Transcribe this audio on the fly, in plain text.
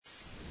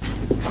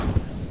إن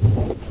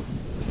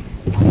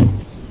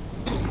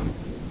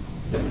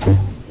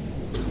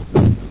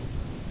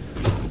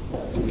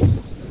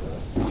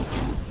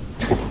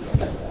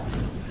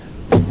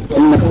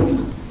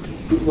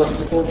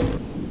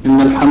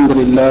الحمد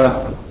لله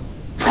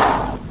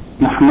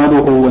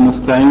نحمده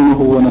ونستعينه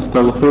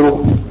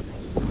ونستغفره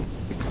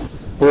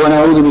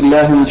ونعوذ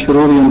بالله من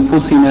شرور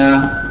أنفسنا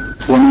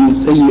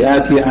ومن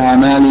سيئات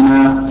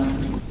أعمالنا.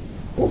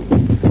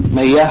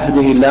 من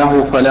يهده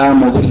الله فلا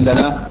مضل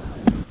له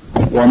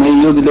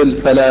ومن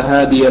يضلل فلا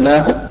هادي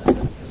له،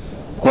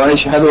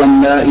 وأشهد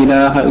أن لا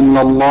إله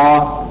إلا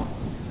الله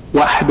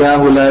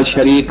وحده لا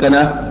شريك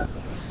له،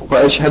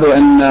 وأشهد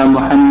أن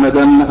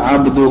محمدا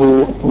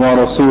عبده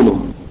ورسوله.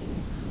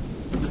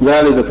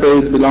 Verily the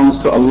praise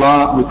belongs to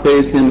Allah. We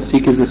praise Him,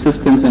 seek His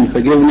assistance and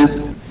forgiveness,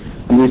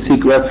 and we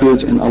seek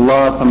refuge in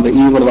Allah from the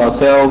evil of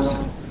ourselves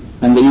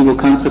and the evil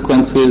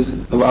consequences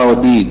of our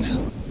deeds.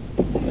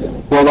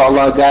 Whoever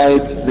Allah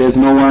guides, there is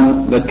no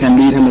one that can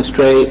lead him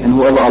astray, and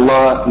whoever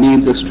Allah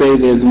leads astray,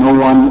 there is no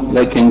one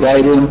that can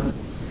guide him.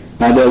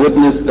 I bear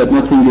witness that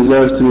nothing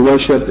deserves to be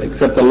worshipped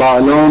except Allah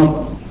alone,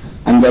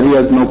 and that He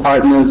has no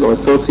partners or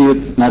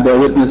associates. And I bear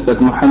witness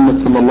that Muhammad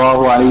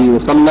sallallahu alayhi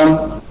wa sallam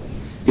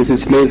is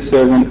His slave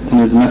servant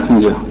and His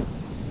messenger.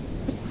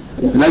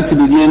 I'd like to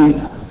begin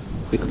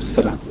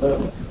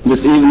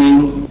this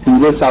evening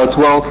in this our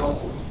 12th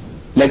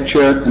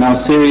lecture in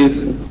our series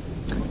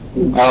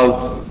of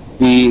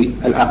the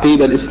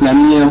Al-Aqidah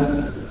Al-Islamiyya,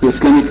 the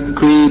Islamic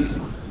Creed,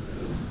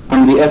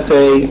 from the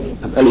essay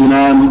of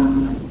Al-Imam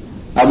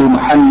Abu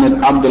Muhammad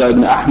Abdullah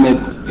ibn Ahmed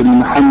ibn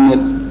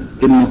Muhammad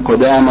ibn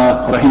Qudama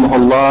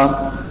rahimahullah,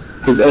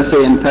 his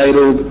essay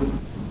entitled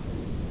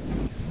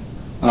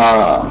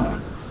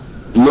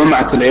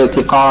لمعة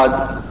الاعتقاد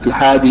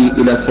الهادي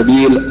إلى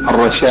سبيل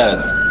الرشاد.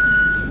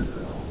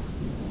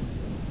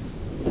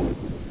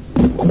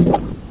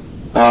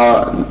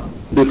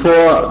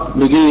 Before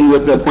beginning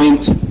with the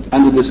point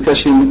under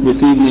discussion this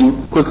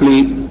evening,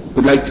 quickly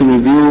would like to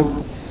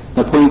review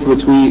the point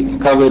which we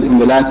covered in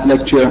the last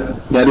lecture,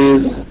 that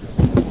is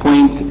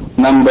point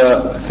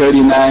number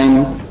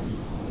 39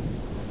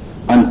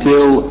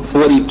 until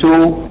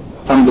 42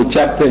 from the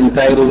chapter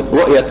entitled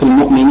رؤية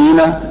المؤمنين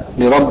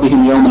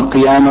لربهم يوم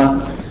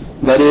القيامة,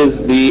 that is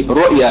the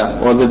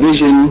ru'ya or the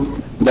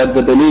vision that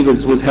the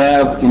believers would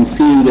have in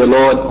seeing their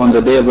Lord on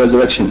the day of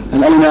resurrection.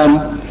 And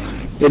Imam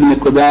Ibn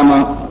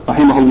Qudama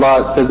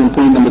rahimahullah says in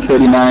point number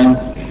 39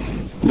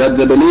 that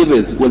the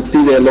believers would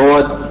see their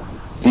Lord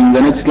in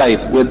the next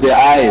life with their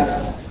eyes,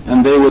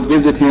 and they would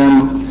visit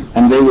Him,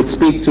 and they would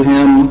speak to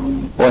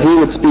Him, or He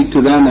would speak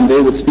to them and they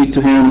would speak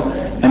to Him.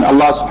 And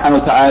Allah subhanahu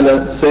wa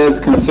ta'ala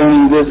says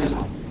concerning this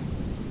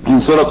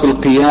in Surah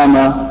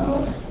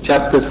Al-Qiyamah,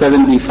 chapter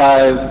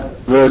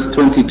 75, verse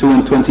 22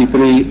 and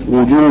 23,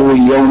 وُجُوهُ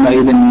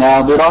يَوْمَئِذٍ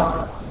نَاظِرَةٌ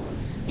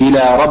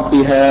إِلَى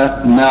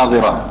رَبِّهَا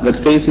نَاظِرَةٌ,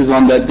 that faces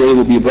on that day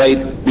will be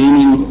bright,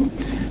 beaming,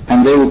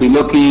 and they will be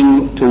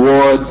looking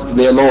towards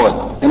their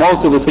Lord. And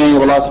also the saying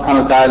of Allah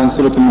subhanahu wa ta'ala in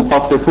Surah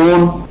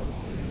Al-Mutaffifun,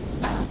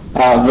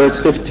 verse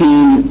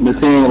 15, the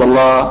saying of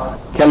Allah,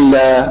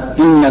 كَلَّا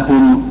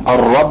إِنَّهُمْ عَنْ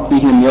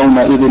رَبِّهِمْ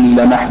يَوْمَئِذٍ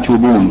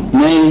لَمَحْجُوبُونَ.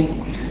 Nay,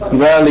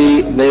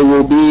 verily they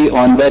will be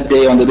on that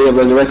day, on the day of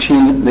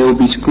resurrection, they will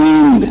be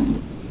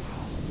screened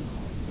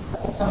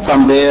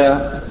from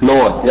their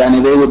Lord.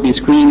 Yani they will be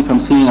screened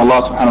from seeing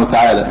Allah subhanahu wa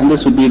ta'ala. And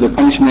this would be the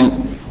punishment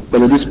for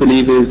the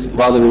disbelievers,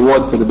 while the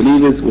reward for the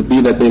believers would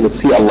be that they would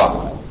see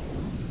Allah.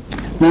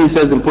 Then he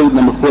says in point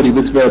number 40,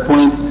 this very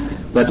point,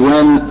 that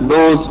when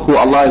those who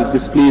Allah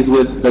is displeased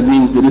with, that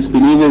means the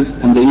disbelievers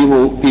and the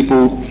evil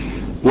people,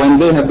 when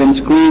they have been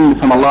screened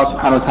from Allah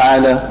subhanahu wa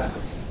ta'ala,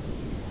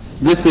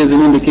 this is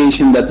an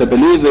indication that the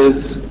believers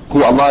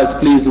who Allah is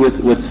pleased with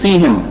would see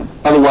Him.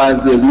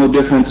 Otherwise there is no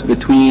difference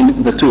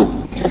between the two.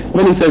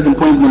 Then he says in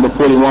point number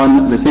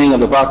 41, the saying of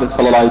the Prophet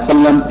sallallahu alaihi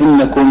wasallam,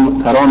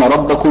 إِنَّكُمْ تَرَوْنَ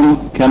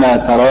رَبَّكُمْ كَمَا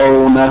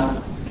تَرَوْنَ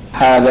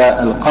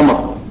هَذَا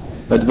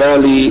الْقَمَرِ, but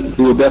verily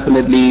you will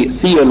definitely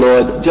see your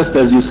Lord just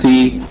as you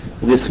see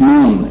this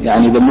moon,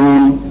 yani the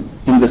moon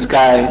in the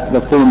sky,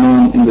 the full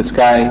moon in the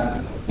sky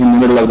in the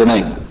middle of the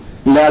night.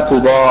 لا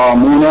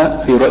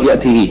تضامون في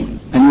رؤيته,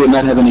 and you will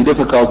not have any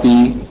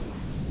difficulty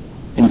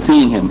in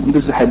seeing Him. And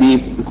this is a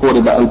hadith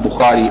recorded by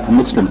Al-Bukhari and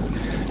Muslim.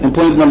 In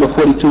point number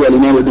 42,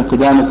 Al-Imam Ibn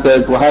Qudama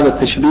says, وَهَذا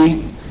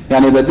التشبيه,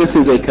 yani that this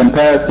is a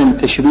comparison,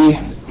 tashbih,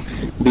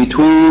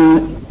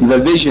 between the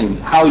vision,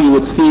 how you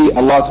would see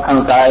Allah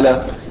subhanahu wa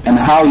ta'ala, and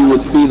how you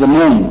would see the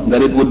moon,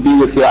 that it would be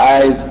with your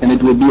eyes and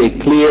it would be a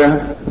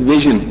clear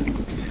vision.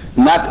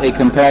 Not a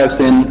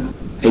comparison,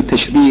 a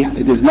tashbih,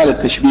 it is not a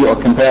tashbih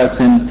or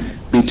comparison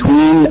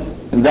between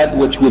that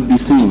which would be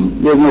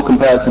seen. There is no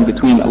comparison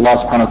between Allah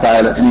subhanahu wa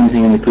ta'ala and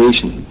anything in the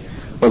creation.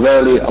 For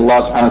verily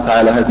Allah subhanahu wa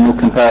ta'ala has no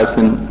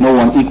comparison, no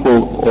one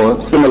equal or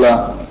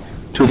similar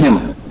to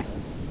Him.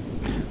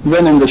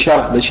 Then in the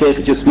Sharh, the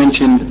Shaykh just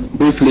mentioned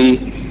briefly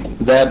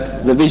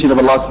that the vision of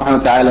Allah subhanahu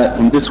wa ta'ala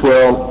in this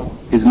world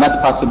is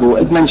not possible,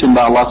 as mentioned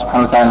by Allah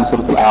subhanahu wa ta'ala in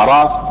Surah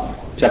Al-A'raf,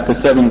 chapter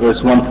 7,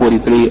 verse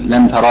 143,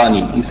 لَن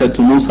تَرَانِي. He said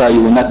to Musa,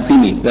 you will not see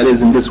me, that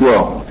is in this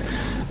world.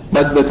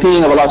 But the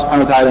seeing of Allah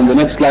subhanahu wa ta'ala in the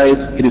next life,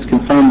 it is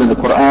confirmed in the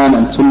Quran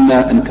and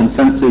Sunnah and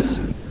consensus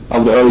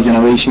of the early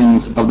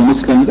generations of the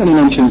Muslims, and he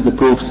mentions the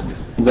proofs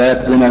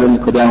that Imam Ibn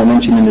Qudamah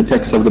mentioned in the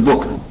text of the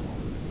book.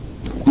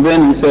 And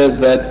then he says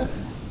that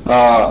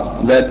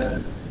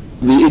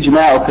the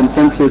ijma' or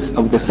consensus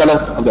of the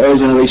Salaf, of the early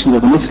generations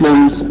of the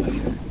Muslims,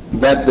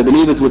 that the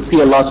believers would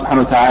see Allah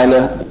subhanahu wa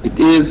ta'ala, it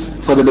is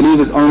for the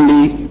believers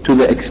only to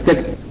the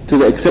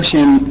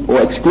exception or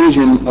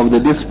exclusion of the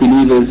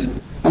disbelievers.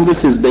 And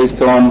this is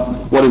based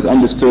on what is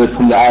understood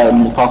from the ayah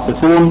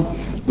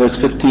Al-Mutaffifun, verse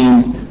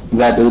 15,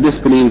 that the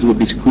disbelievers would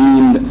be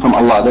screened from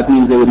Allah. That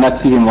means they would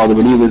not see Him, while the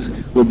believers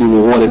would be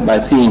rewarded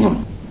by seeing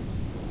Him.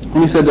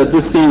 And he said that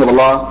this seeing of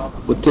Allah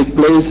would take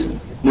place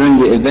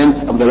during the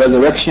event of the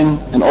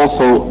resurrection, and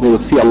also they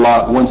would see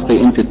Allah once they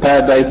entered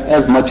paradise,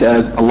 as much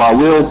as Allah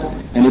wills,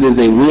 and it is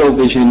a real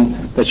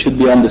vision that should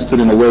be understood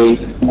in a way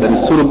that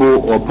is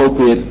suitable or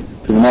appropriate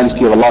to the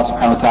majesty of Allah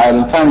subhanahu wa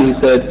ta'ala. And finally he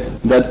said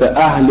that the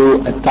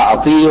ahlu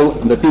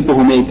at-ta'atil, the people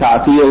who made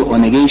ta'atil or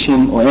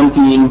negation or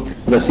emptying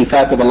the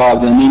sifat of Allah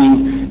of their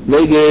meaning,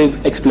 they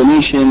gave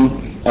explanation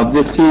of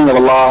this seeing of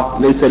Allah.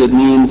 They said it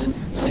means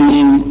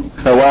seeing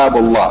thawab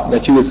Allah,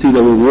 that you will see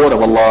the reward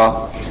of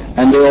Allah.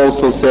 And they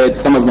also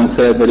said, some of them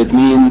said that it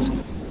means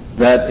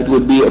that it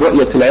would be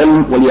ru'yat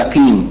al-ilm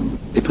wal-yaqeen.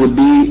 It would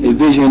be a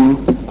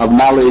vision of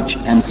knowledge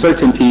and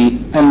certainty.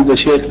 And the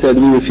Shaykh said,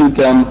 we refute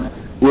them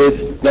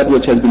with that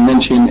which has been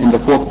mentioned in the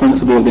fourth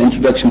principle of the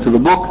introduction to the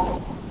book,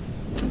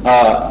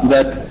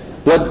 that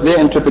what their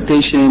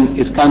interpretation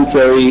is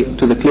contrary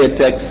to the clear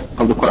text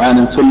of the Quran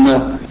and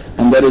Sunnah,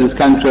 and that it is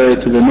contrary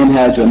to the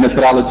minhaj or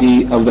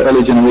methodology of the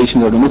early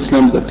generation of the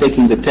Muslims of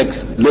taking the text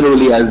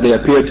literally as they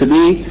appear to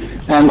be.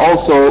 And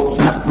also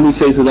we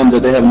say to them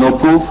that they have no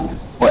proof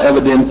or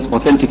evidence,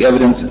 authentic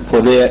evidence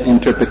for their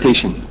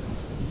interpretation.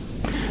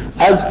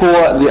 As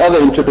for the other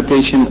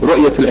interpretation,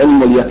 ru'yat al-ilm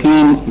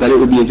wal-yaqeen, that it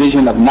would be a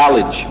vision of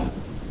knowledge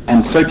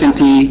and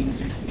certainty,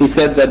 he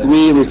said that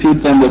we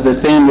refute them with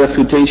the same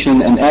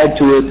refutation and add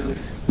to it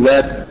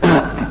that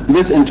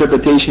this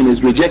interpretation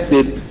is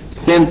rejected,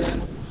 since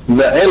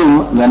the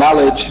ilm, the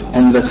knowledge,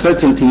 and the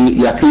certainty,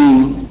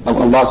 yaqeen of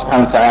Allah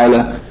subhanahu wa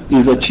ta'ala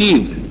is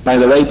achieved by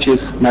the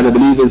righteous, by the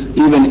believers,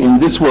 even in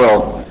this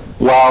world,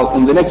 while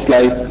in the next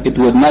life it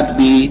would not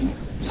be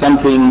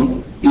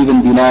something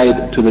even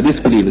denied to the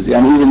disbelievers.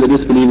 And even the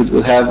disbelievers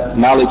will have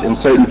knowledge and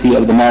certainty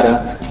of the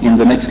matter in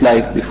the next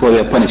life before they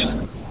are punished.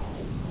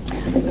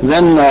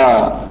 Then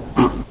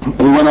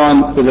we went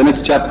on to the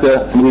next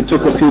chapter, and we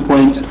took a few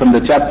points from the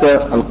chapter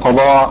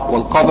Al-Qada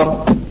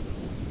wal-Qadr,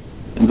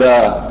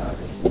 the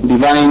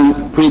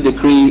divine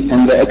pre-decree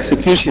and the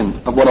execution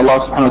of what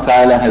Allah subhanahu wa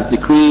ta'ala has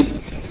decreed.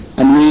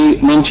 And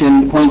we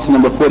mentioned points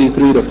number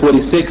 43 to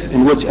 46,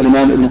 in which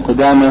Imam Ibn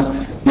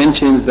Qudamah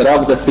mentions that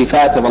of the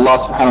sifat of Allah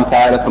subhanahu wa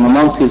ta'ala, from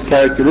amongst his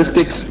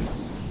characteristics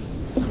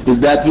is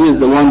that he is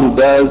the one who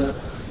does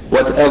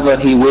whatever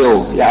he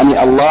wills. Yani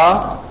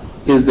Allah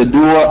is the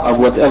doer of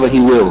whatever he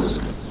wills.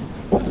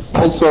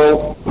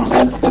 Also,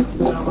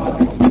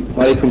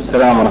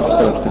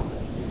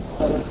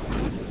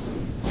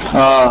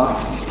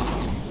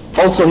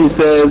 also he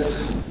says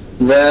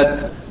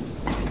that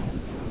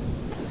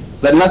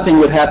nothing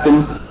would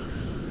happen,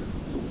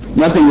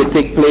 nothing would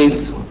take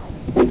place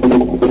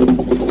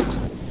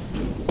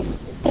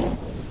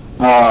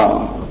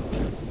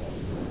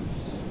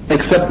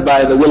except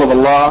by the will of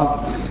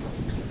Allah,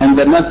 and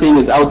that nothing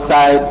is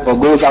outside or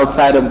goes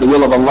outside of the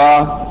will of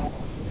Allah,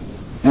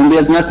 and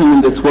there's nothing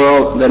in this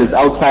world that is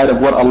outside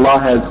of what Allah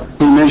has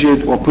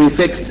pre-measured or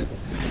prefixed,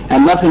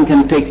 and nothing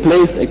can take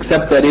place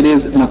except that it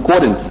is in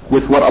accordance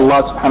with what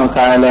Allah subhanahu wa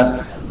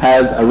ta'ala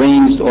has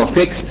arranged or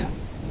fixed,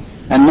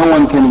 and no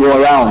one can go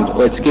around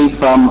or escape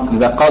from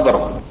the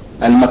qadr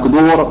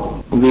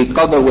al-maqdur, the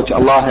qadr which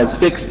Allah has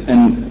fixed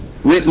and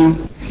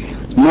written,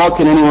 nor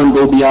can anyone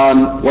go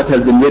beyond what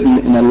has been written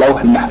in al-Lawh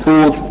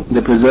al-Mahfuz,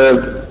 the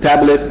preserved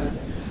tablet.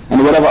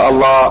 And whatever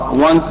Allah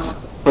wants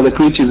for the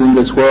creatures in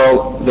this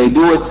world, they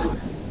do it.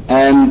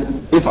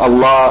 And if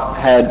Allah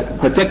had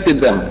protected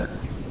them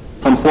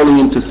from falling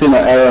into sin or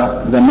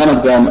error, then none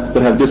of them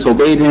would have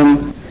disobeyed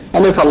Him.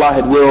 And if Allah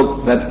had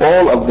willed that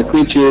all of the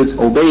creatures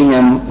obey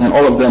Him, then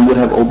all of them would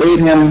have obeyed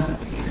Him.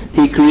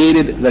 He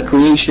created the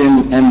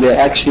creation and their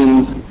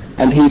actions,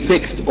 and He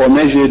fixed or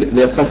measured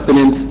their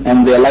sustenance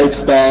and their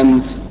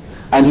lifespans,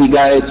 and He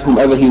guides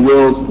whomever He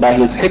wills by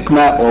His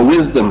hikmah or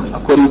wisdom,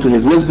 according to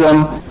His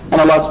wisdom. And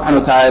Allah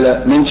subhanahu wa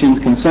ta'ala mentions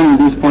concerning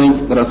these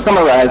points that are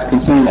summarized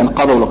concerning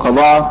Al-Qadr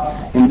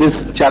wal-Qada in this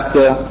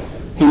chapter.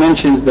 He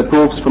mentions the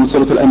proofs from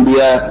Surah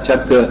Al-Anbiya,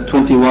 chapter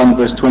 21,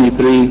 verse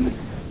 23,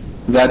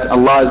 that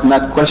Allah is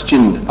not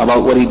questioned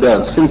about what He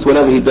does. Since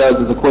whatever He does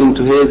is according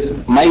to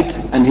His might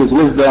and His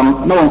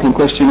wisdom, no one can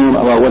question Him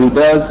about what He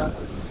does,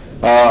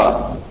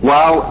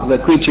 while the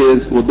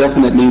creatures will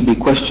definitely be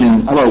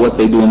questioned about what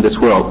they do in this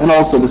world. And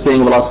also the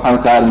saying of Allah subhanahu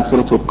wa ta'ala in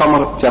Surah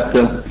Al-Qamar,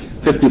 chapter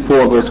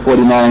 54, verse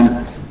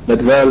 49, that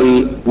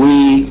verily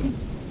we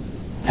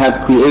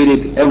have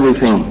created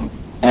everything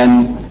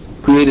and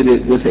created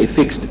it with a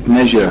fixed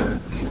measure.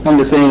 And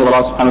the saying of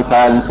Allah subhanahu wa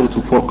ta'ala in Surah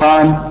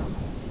Al-Furqan,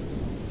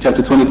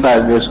 chapter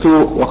 25, verse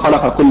 2,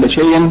 وَخَلَقَ كُلَّ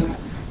شَيْءٍ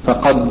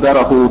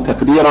فَقَدَّرَهُ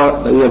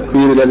تَقْدِيرًا, that we have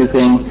created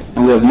everything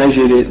and we have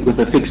measured it with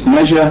a fixed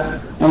measure.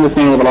 And the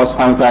saying of Allah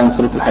subhanahu wa ta'ala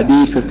in Surah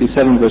Al-Hadid,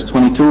 57, verse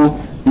 22,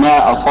 مَا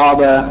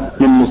أَصَابَ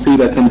مِن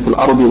مُصِيبَةٍ فِي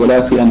الْأَرْضِ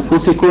وَلَا فِي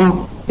أَنفُسِكُمْ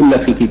إِلَّا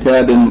فِي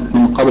كِتَابٍ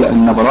مِن قَبْلَ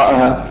أَن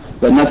نَبْرَأَهَا,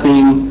 that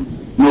nothing,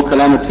 no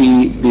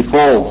calamity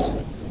befalls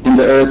in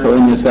the earth or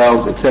in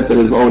yourselves except that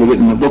it is already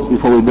written in the book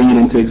before we bring it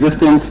into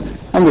existence.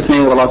 And the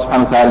saying of Allah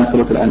subhanahu wa ta'ala in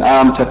Surah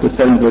Al-An'am, chapter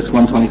 7, verse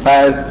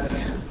 125,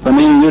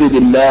 فَمَنْ يُرِدِ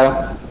اللَّهِ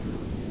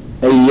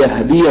أَن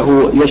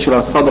يَهْدِيَهُ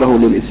يَشْرَحْ صَدْرَهُ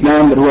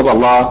لِلْإِسْلَامِ, that whoever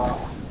Allah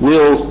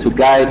wills to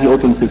guide, He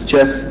opens his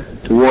chest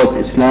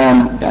towards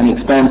Islam and He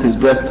expands his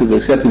breast to the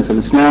acceptance of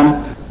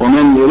Islam.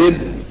 وَمَنْ يُرِدْ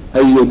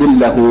أَن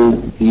يُضِلَّهُ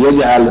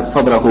يَجْعَلْ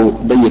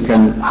صَدْرَهُ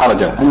ضَيِّقًا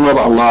حَرَجًا, and whoever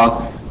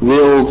Allah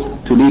wills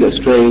to lead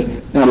astray,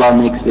 then Allah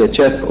makes their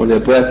chest or their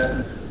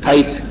breast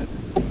tight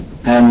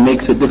and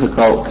makes it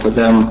difficult for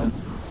them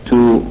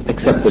to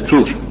accept the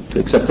truth, to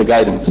accept the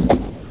guidance.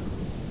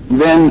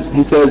 Then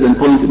he says in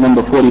point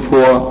number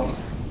 44,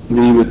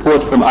 the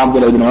report from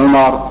Abdullah ibn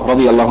Umar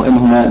radiyallahu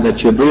anhuma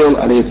that Jibreel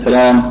alayhi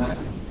salam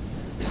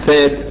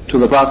said to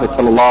the Prophet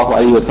sallallahu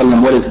alayhi wa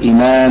sallam, what is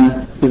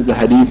Iman? This is the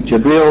hadith.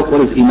 Jibreel,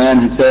 what is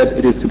Iman? He said,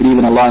 it is to believe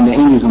in Allah and the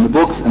angels and the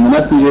books and the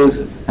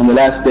messengers and the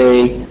last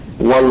day,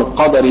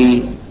 وَالْقَدَرِ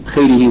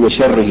خَيْرِهِ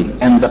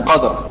وَشَرِّهِ, and the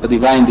qadr, the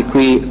divine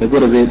decree, the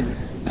good of it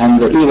and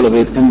the evil of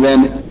it. And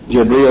then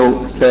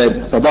Jibreel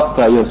said,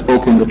 Sadaqta, you have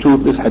spoken the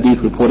truth. This hadith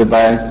reported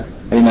by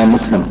Imam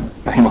Muslim,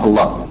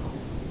 rahimahullah.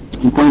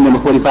 In point number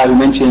 45, we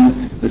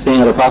mentioned the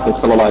saying of the Prophet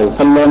sallallahu alaihi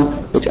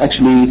wasallam, which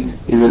actually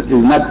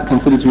is not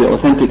considered to be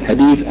authentic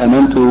hadith.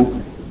 Amantu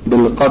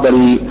bil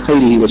qadari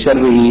khayrihi wa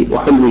sharrihi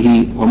wa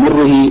hulwihi wa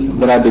murrihi,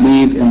 that I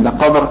believe in the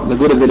qadr, the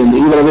good of it and the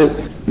evil of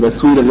it, the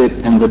sweet of it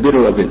and the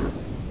bitter of it.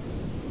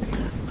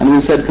 And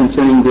we said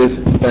concerning this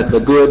that the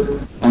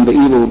good and the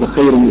evil, the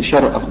khayr and the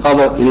shar of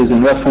qadr, it is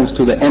in reference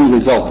to the end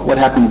result. What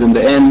happens in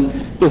the end?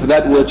 If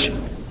that which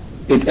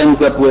it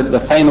ends up with, the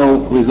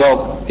final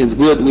result, is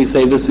good, we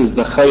say this is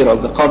the khayr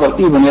of the qadr,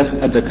 even if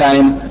at the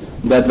time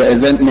that the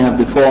event may have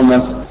befallen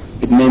us,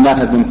 it may not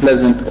have been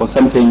pleasant or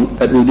something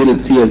that we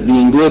didn't see as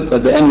being good,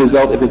 but the end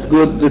result, if it's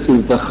good, this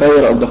is the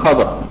khayr of the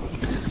qadr.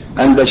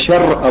 And the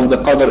shar of the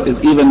qadr is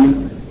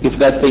even if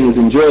that thing is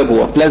enjoyable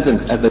or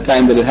pleasant at the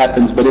time that it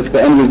happens, but if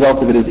the end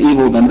result of it is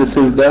evil, then this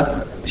is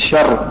the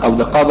shar of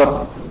the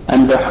qadr.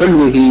 And the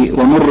hulwihi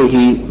wa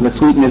murrihi, the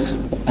sweetness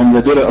and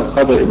the bitter of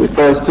qadr, it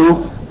refers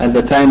to at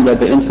the time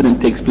that the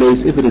incident takes place.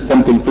 If it is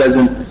something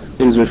pleasant,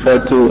 it is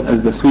referred to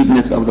as the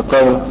sweetness of the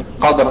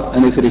qadr,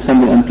 and if it is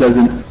something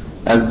unpleasant,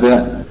 as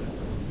the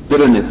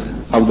bitterness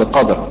of the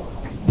qadr.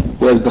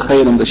 Whereas the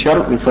khayr and the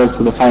shar refers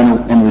to the final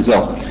end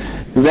result.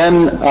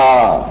 Then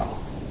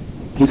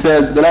he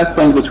says, the last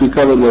point which we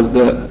covered was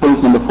the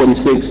point number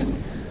 46,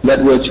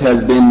 that which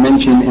has been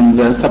mentioned in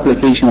the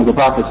supplication of the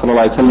Prophet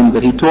ﷺ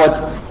that he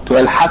taught to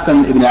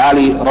Al-Hasan ibn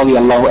Ali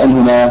radiallahu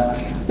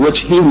anhuma, which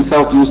he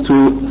himself used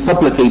to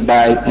supplicate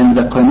by in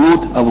the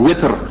qunut of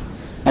witr.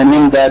 And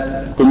in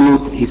that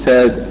qunut he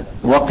said,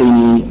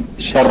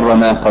 وَقِنِي شَرَّ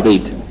مَا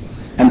قَضَيْتَ,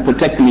 and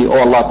protect me, O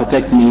Allah,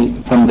 protect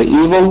me from the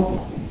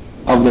evil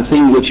of the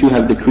thing which you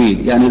have decreed.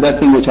 Yani that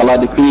thing which Allah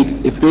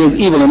decreed, if there is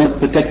evil in it,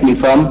 protect me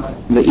from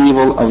the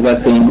evil of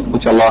that thing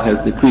which Allah has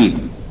decreed.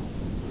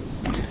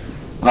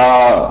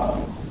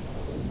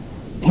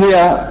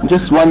 Here,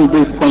 just one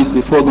brief point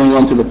before going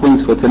on to the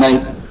points for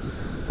tonight.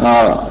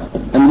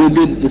 And we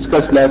did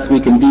discuss last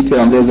week in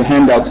detail, and there's a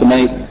handout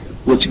tonight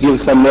which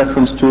gives some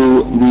reference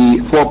to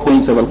the 4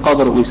 points of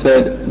Al-Qadr. We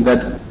said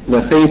that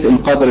the faith in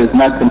Qadr is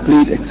not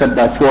complete except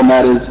by 4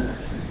 matters.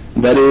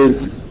 That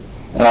is,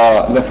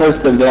 the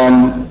first of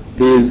them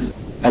is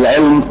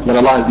Al-Ilm, that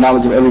Allah has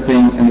knowledge of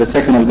everything, and the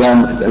second of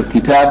them is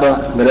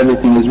Al-Kitaba, that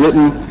everything is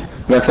written.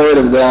 The third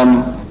of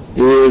them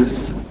is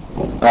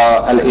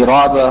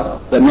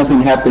Al-Irada, that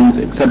nothing happens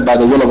except by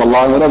the will of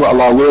Allah. Whatever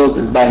Allah wills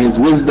is by His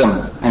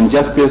wisdom and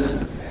justice.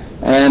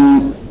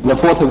 And the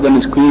fourth of them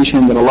is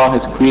creation, that Allah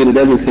has created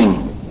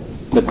everything,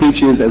 the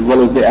creatures as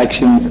well as their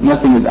actions.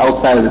 Nothing is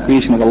outside of the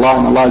creation of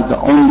Allah, and Allah is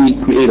the only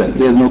creator.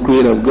 There is no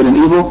creator of good and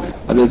evil,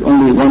 but there is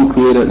only one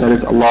creator, that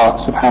is Allah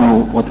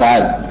subhanahu wa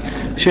ta'ala.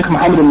 Shaykh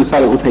Muhammad ibn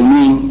Salih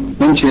al-Uthaymeen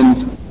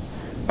mentions,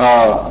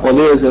 or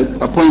there is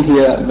a point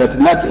here that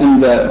not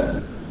in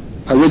the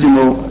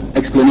original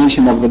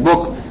explanation of the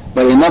book,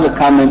 but another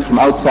comment from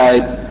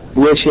outside,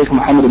 where Shaykh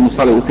Muhammad ibn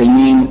Salih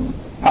al-Uthaymeen,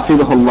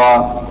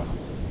 hafidhahullah,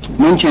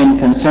 mentioned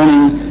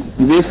concerning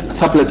this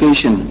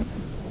supplication,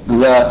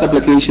 the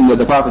supplication that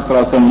the Prophet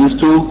ﷺ used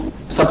to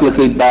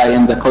supplicate by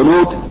in the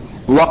qunut,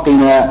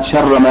 وَقِنَا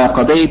شَرَّ مَا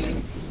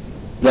قَضَيْتَ,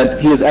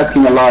 that he is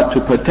asking Allah to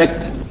protect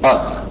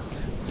us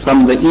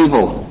from the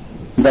evil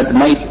that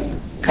might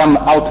come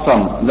out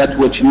from that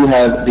which you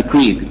have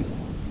decreed.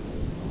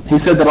 He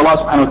said that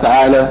Allah subhanahu wa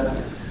ta'ala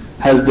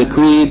has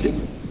decreed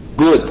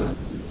good,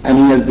 and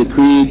He has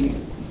decreed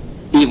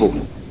evil,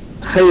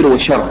 khayr wa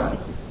shar.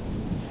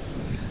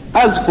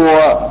 As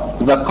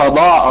for the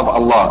qada of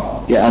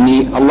Allah,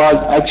 yani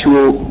Allah's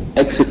actual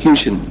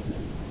execution.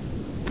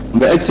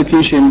 The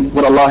execution,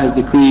 what Allah has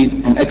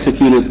decreed and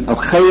executed of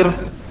khair,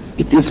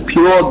 it is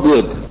pure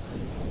good.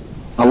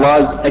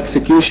 Allah's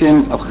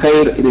execution of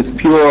khair, it is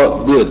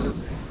pure good.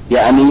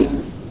 Yani,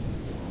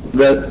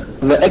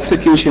 the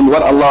execution,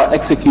 what Allah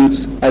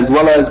executes, as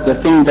well as the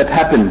thing that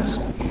happens,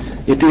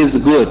 it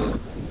is good.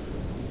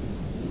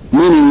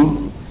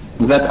 Meaning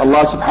that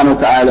Allah subhanahu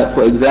wa ta'ala,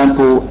 for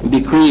example,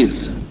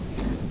 decrees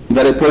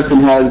that a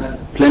person has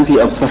plenty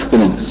of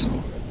sustenance.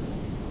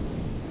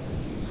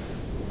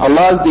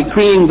 Allah is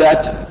decreeing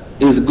that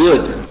is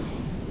good.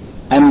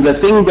 And the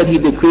thing that He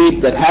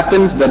decreed that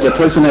happens, that the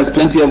person has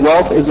plenty of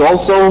wealth, is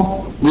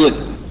also good.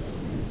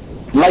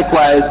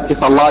 Likewise,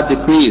 if Allah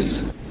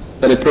decrees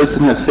that a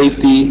person has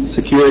safety,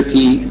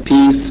 security,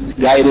 peace,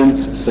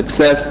 guidance,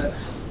 success,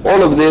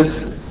 all of this,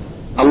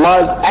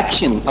 Allah's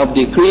action of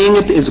decreeing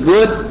it is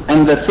good,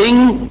 and the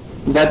thing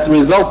that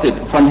resulted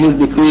from His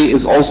decree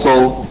is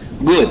also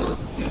good.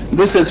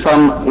 This is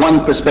from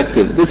one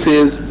perspective. This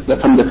is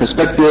from the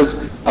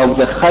perspective of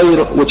the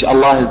khair which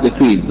Allah has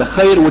decreed. The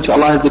khair which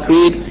Allah has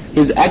decreed,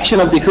 His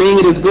action of decreeing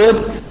it is good,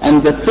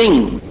 and the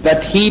thing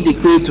that He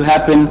decreed to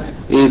happen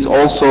is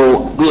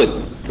also good.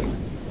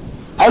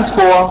 As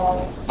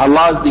for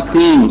Allah's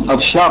decreeing of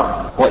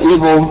shar or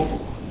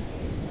evil,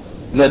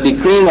 the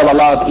decreeing of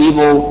Allah of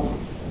evil,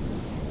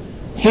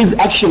 His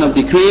action of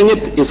decreeing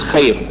it is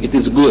khair, it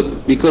is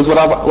good, because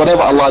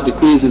whatever Allah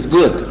decrees is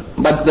good.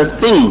 But the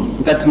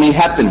thing that may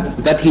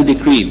happen, that He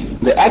decreed,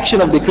 the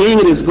action of decreeing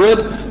it is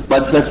good,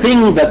 but the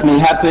thing that may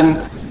happen,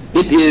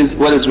 it is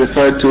what is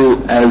referred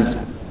to as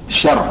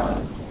shar.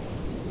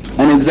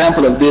 An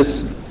example of this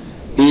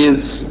is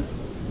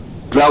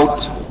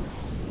drought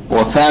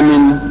or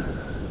famine.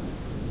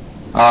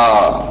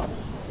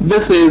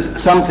 This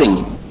is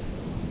something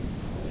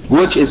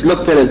which is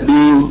looked at as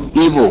being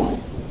evil.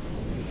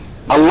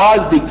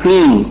 Allah is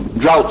decreeing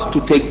drought to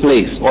take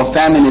place or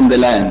famine in the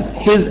land.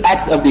 His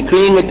act of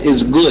decreeing it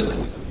is good.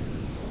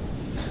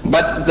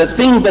 But the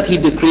thing that He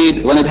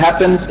decreed, when it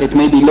happens, it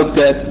may be looked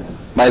at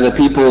by the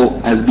people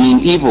as being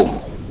evil.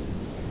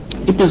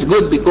 It is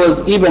good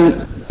because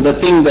even the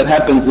thing that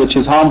happens which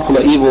is harmful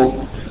or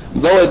evil,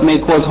 though it may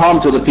cause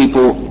harm to the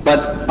people,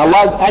 but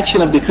Allah's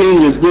action of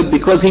decreeing is good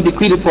because He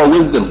decreed it for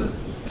wisdom,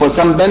 for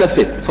some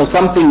benefit, for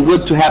something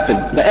good to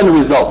happen, the end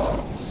result.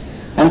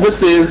 And this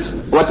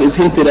is what is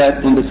hinted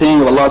at in the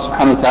saying of Allah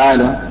subhanahu wa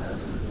ta'ala,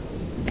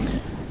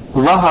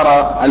 ظهر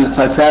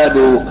الفساد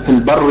في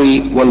البر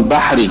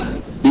والبحر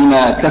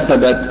بما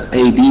كسبت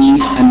أيدي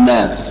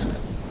الناس.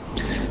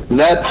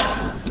 That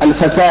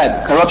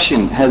al-fasad,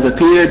 corruption, has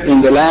appeared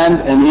in the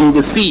land and in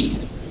the sea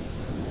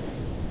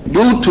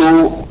due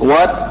to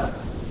what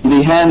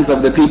the hands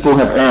of the people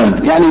have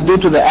earned. Yani due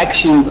to the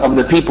actions of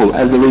the people.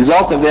 As a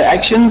result of their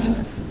actions,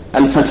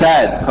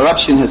 al-fasad,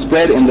 corruption, has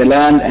spread in the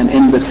land and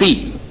in the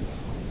sea.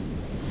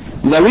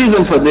 The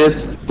reason for this,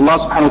 Allah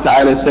subhanahu wa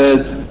ta'ala says,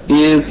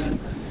 is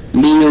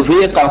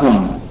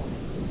لِيُذِيقَهُمْ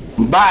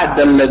بَعْدَ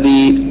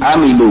الَّذِي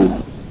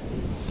عَمِلُوا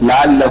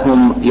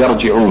لَعَلَّهُمْ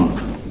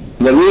يَرْجِعُونَ.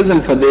 The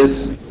reason for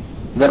this,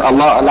 that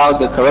Allah allowed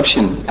the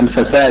corruption and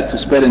fasad to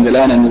spread in the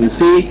land and in the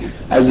sea,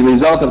 as a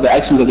result of the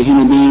actions of the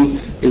human being,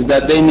 is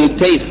that they may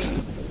taste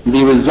the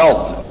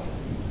result,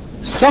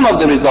 some of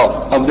the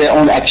result of their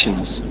own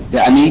actions.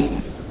 Yani,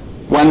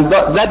 when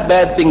that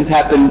bad things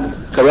happen,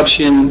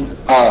 corruption,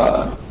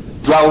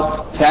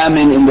 drought,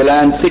 famine in the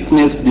land,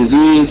 sickness,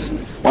 disease,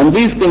 when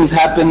these things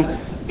happen,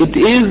 it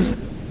is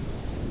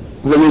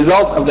the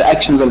result of the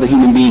actions of the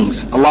human beings.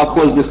 Allah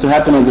caused this to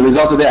happen as a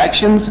result of their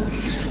actions,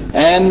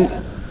 and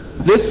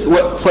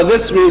for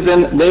this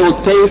reason they will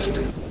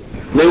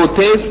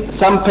taste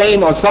some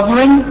pain or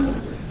suffering,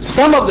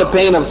 some of the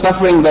pain or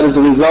suffering that is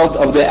a result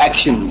of their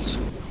actions.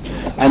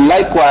 And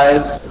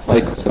likewise,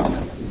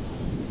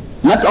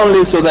 not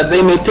only so that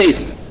they may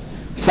taste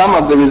some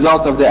of the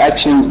result of their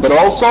actions, but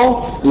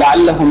also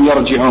لَعَلَّهُمْ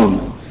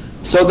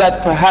يَرْجِعُونَ, so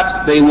that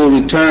perhaps they will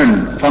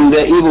return from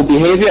their evil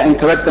behavior and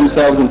correct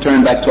themselves and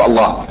turn back to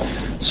Allah.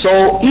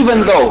 So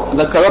even though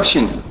the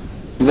corruption,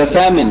 the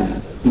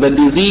famine, the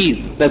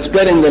disease that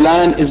spread in the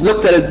land is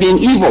looked at as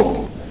being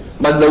evil,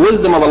 but the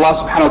wisdom of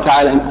Allah subhanahu wa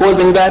ta'ala in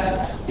causing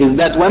that is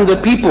that when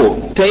the people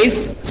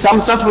taste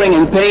some suffering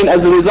and pain as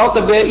a result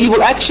of their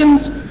evil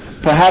actions,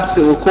 perhaps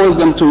it will cause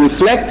them to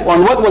reflect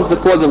on what was the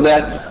cause of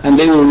that, and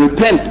they will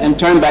repent and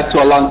turn back to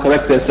Allah and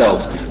correct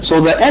themselves. So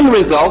the end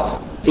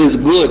result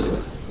is good.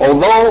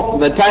 Although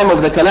the time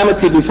of the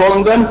calamity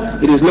befalling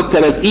them, it is looked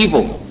at as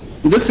evil.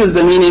 This is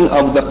the meaning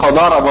of the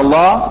qadar of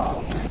Allah.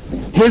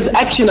 His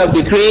action of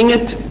decreeing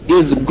it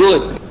is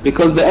good,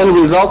 because the end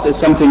result is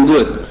something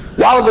good.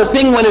 While the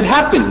thing when it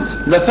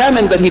happens, the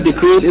famine that He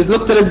decreed, is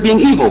looked at as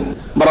being evil.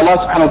 But Allah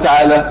subhanahu wa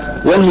ta'ala,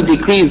 when He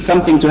decrees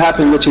something to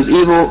happen which is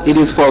evil, it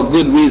is for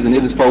good reason.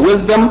 It is for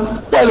wisdom.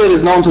 Whether it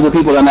is known to the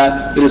people or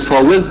not, it is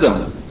for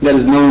wisdom that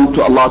is known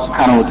to Allah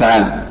subhanahu wa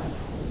ta'ala.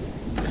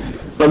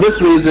 For this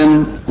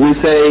reason, we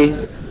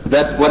say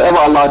that whatever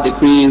Allah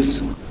decrees,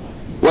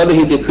 whether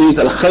He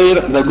decrees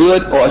al-khair, the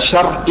good, or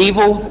shar,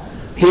 evil,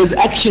 His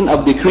action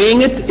of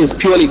decreeing it is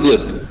purely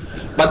good.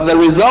 But the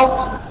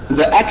result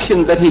the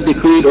action that he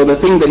decreed or the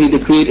thing that he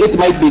decreed, it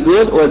might be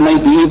good or it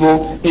might be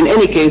evil. In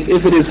any case,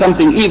 if it is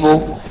something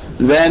evil,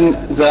 then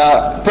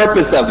the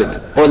purpose of it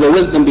or the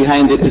wisdom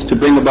behind it is to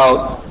bring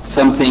about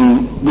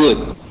something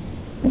good.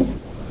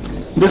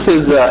 This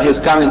is his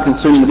comment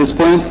concerning this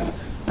point,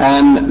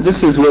 and this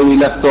is where we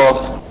left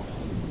off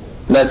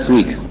last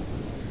week.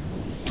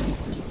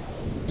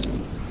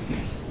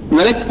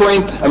 The next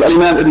point of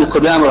Imam Ibn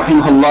Qudamah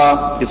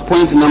rahimahullah is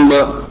point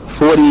number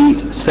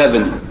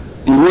 47,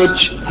 in which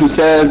he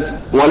says,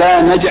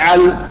 وَلَا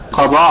نَجْعَلْ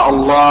قَضَاءَ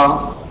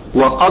اللَّهِ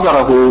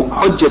وَقَدَرَهُ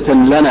حُجَّةً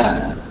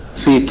لَنَا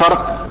فِي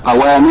تَرْكِ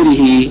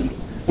أَوَامِرِهِ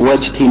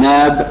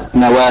وَاجْتِنَابِ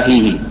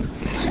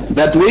نَوَاهِهِ.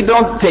 That we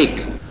don't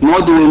take,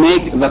 nor do we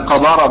make the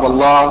qadar of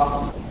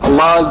Allah,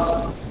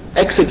 Allah's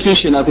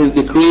execution of His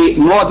decree,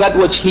 nor that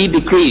which He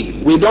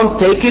decreed. We don't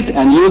take it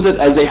and use it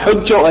as a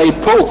hujjah or a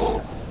proof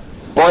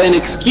or an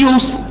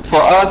excuse for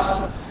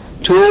us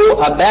to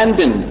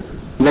abandon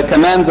the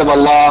commands of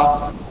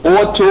Allah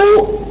or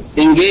to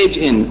engage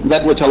in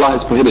that which Allah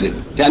has prohibited.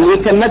 And we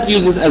cannot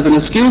use this as an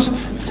excuse,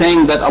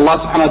 saying that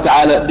Allah subhanahu wa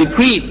ta'ala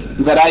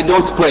decreed that I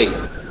don't pray,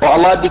 or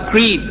Allah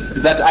decreed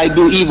that I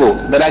do evil,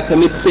 that I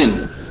commit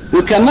sin.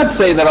 We cannot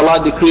say that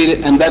Allah decreed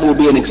it and that will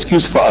be an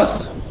excuse for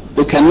us.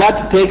 We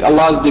cannot take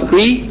Allah's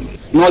decree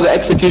nor the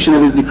execution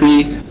of His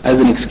decree as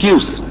an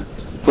excuse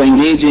for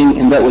engaging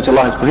in that which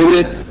Allah has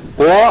prohibited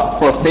or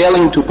for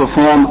failing to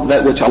perform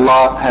that which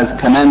Allah has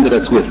commanded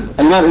us with.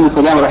 Imam Ibn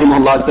Qudamah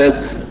rahimahullah says,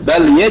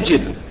 بل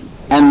يجب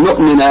أن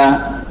نؤمن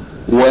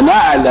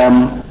ونعلم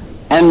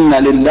أن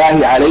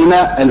لله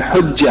علينا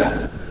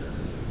الحجة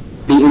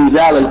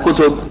بإنزال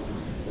الكتب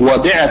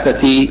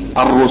وبعثة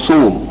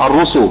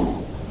الرسول.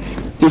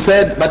 He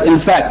said, but in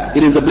fact,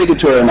 it is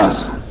obligatory on us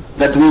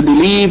that we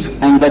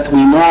believe and that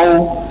we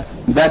know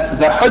that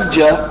the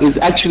hujjah is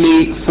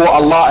actually for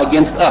Allah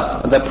against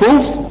us. The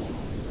proof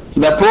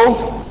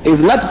is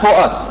not for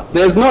us.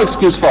 There is no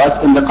excuse for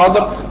us in the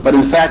qadr, but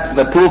in fact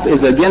the proof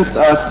is against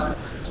us,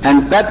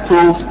 and that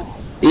proof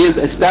is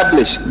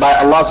established by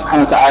Allah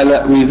subhanahu wa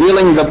ta'ala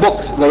revealing the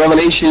books, the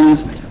revelations,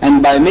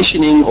 and by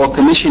missioning or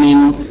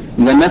commissioning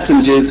the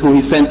messengers who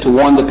He sent to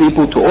warn the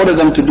people, to order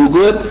them to do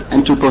good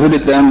and to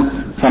prohibit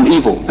them from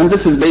evil. And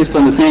this is based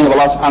on the saying of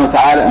Allah subhanahu wa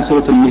ta'ala in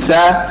Surah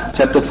Al-Nisa,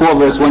 chapter 4,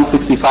 verse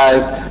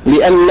 165,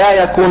 لِأَلَّا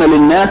يَكُونَ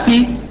لِلنَّاسِ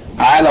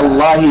عَلَى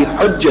اللَّهِ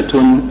حُجَّةٌ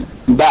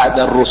بَعْدَ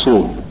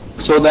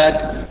الرُّسُولِ. So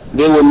that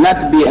there will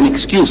not be an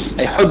excuse,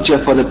 a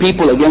hujjah for the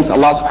people against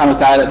Allah subhanahu wa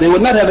ta'ala. They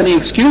will not have any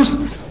excuse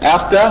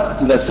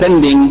after the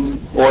sending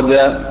or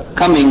the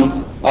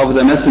coming of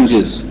the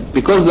messengers.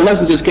 Because the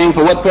messengers came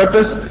for what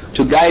purpose?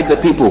 To guide the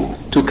people,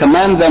 to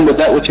command them with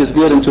that which is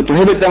good and to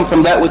prohibit them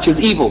from that which is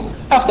evil.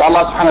 After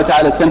Allah subhanahu wa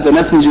ta'ala sent the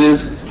messengers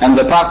and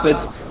the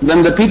prophets,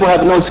 then the people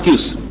have no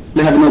excuse.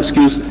 They have no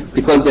excuse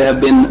because they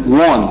have been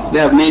warned. They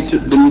have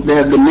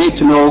been made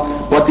to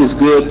know what is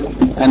good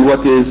and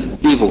what is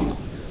evil.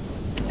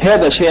 Here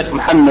the Shaykh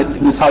Muhammad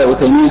ibn Salih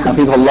al-Uthaymeen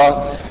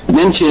hafizahullah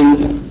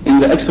mentioned in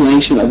the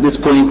explanation of this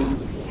point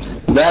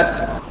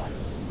that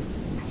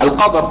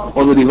Al-Qadr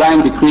or the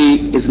divine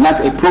decree is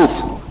not a proof.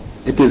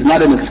 It is not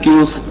an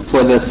excuse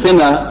for the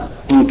sinner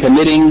in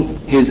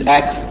committing his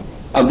acts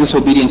of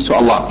disobedience to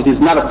Allah. It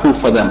is not a proof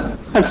for them.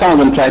 And some of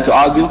them try to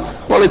argue,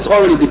 well, it's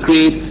already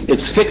decreed,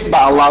 it's fixed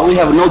by Allah, we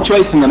have no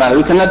choice in the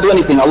matter, we cannot do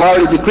anything, Allah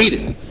already decreed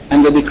it,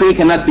 and the decree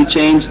cannot be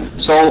changed,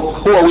 so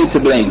who are we to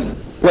blame?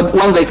 But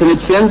when they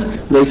commit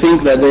sins, they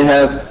think that they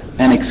have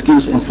an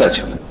excuse in such.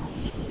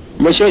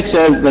 The Shaykh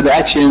says that the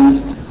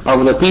actions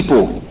of the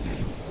people,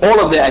 all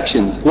of the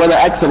actions, whether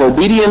acts of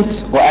obedience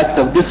or acts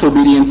of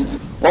disobedience,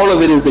 all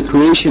of it is the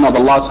creation of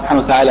Allah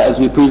subhanahu wa ta'ala, as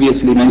we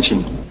previously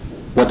mentioned.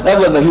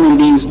 Whatever the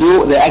human beings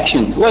do, their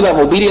actions, whether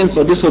of obedience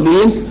or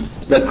disobedience,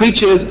 the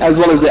creatures as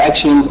well as the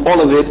actions, all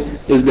of it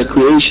is the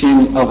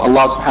creation of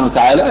Allah subhanahu wa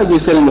ta'ala. As we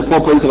said in the 4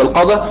 points of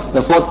Al-Qadr,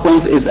 the 4th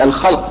point is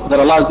Al-Khalq, that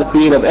Allah is the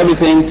creator of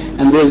everything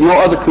and there is no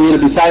other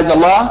creator besides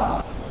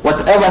Allah.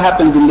 Whatever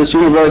happens in this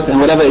universe and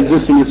whatever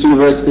exists in this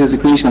universe is the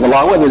creation of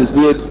Allah, whether it is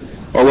good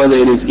or whether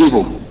it is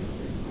evil.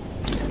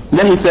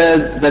 Then he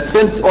says that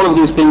since all of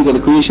these things are the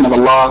creation of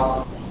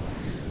Allah,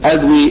 as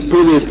we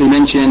previously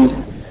mentioned,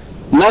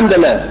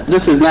 nonetheless,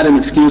 this is not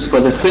an excuse for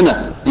the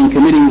sinner in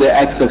committing their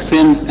acts of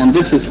sins, and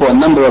this is for a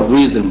number of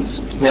reasons.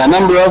 There are a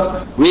number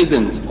of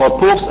reasons or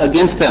proofs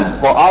against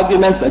them or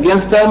arguments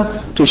against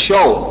them to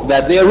show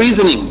that their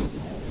reasoning,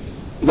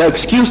 the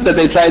excuse that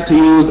they try to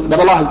use, that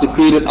Allah has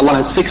decreed it,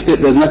 Allah has fixed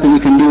it, there's nothing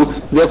we can do,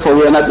 therefore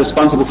we are not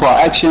responsible for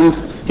our actions.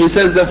 He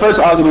says the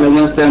first argument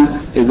against them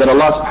is that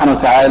Allah subhanahu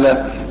wa ta'ala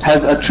has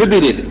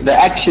attributed the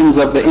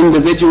actions of the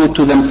individual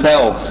to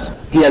themselves.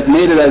 He has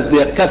made it as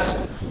their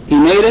kasb. He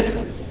made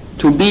it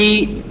to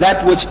be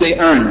that which they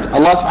earned.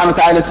 Allah subhanahu wa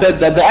ta'ala said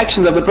that the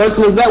actions of the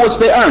person is that which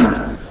they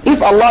earned.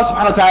 If Allah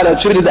subhanahu wa ta'ala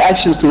attributed the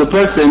actions to the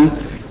person,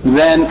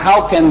 then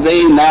how can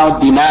they now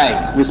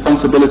deny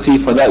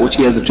responsibility for that which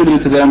He has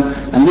attributed to them?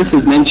 And this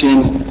is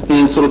mentioned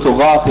in Surah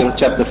Al-Ghafir,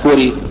 chapter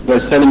 40,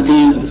 verse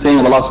 17, saying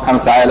of Allah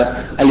subhanahu wa ta'ala,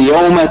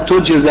 الْيَوْمَ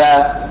تُجْزَى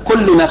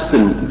كُلُّ نَفْسٍ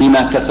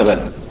بِمَا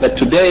كَسَبَتْ. That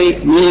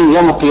today, meaning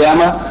Yawm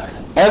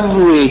al-Qiyamah,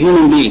 every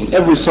human being,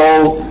 every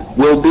soul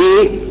will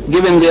be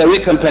given their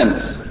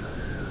recompense.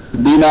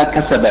 Bima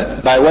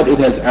kasabat, by what it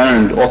has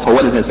earned or for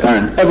what it has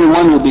earned.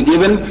 Everyone will be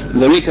given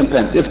the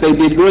recompense. If they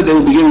did good, they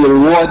will be given the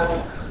reward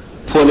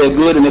for their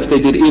good, and if they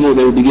did evil,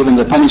 they will be given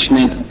the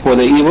punishment for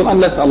their evil,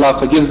 unless Allah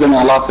forgives them,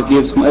 and Allah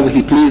forgives whomever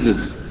He pleases.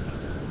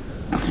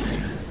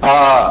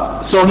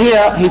 So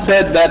here he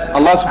said that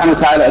Allah subhanahu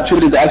wa ta'ala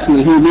attributed the action of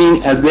the human being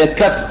as their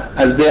kasb,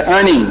 as their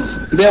earnings.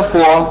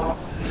 Therefore,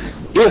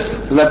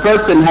 if the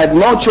person had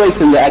no choice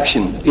in the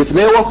action, if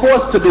they were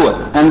forced to do it,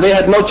 and they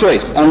had no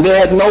choice, and they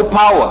had no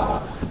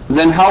power,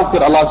 then how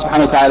could Allah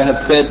subhanahu wa ta'ala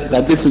have said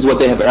that this is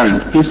what they have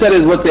earned? He said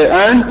it's what they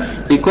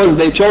earned because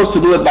they chose to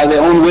do it by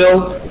their own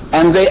will,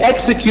 and they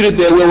executed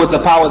their will with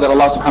the power that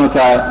Allah subhanahu wa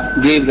ta'ala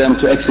gave them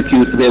to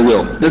execute their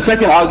will. The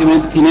second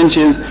argument he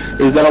mentions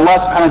is that Allah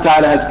subhanahu wa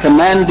ta'ala has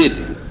commanded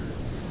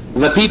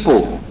the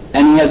people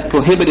and He has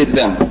prohibited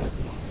them.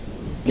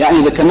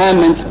 Yani the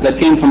commandments that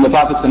came from the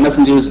prophets and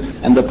messengers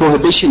and the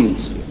prohibitions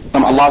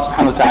from Allah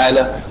subhanahu wa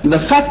ta'ala.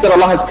 The fact that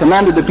Allah has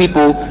commanded the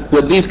people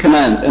with these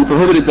commands and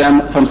prohibited them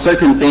from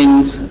certain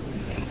things,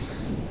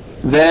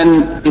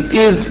 then it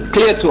is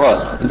clear to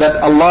us that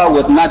Allah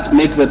would not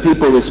make the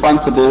people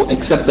responsible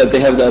except that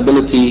they have the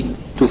ability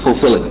to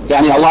fulfill it.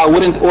 Yani Allah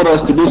wouldn't order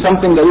us to do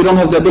something that we don't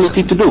have the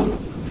ability to do.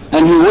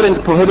 And He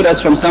wouldn't prohibit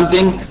us from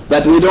something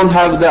that we don't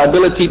have the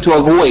ability to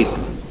avoid.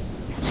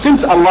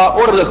 Since Allah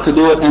ordered us to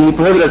do it and He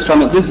prohibited us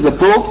from it, this is a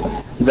proof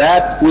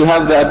that we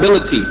have the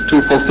ability to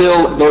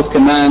fulfill those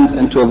commands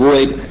and to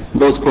avoid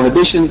those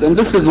prohibitions. And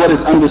this is what is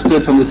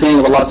understood from the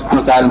saying of Allah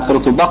subhanahu wa ta'ala in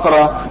Surah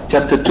Al-Baqarah,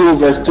 chapter 2,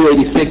 verse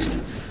 286,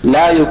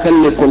 لا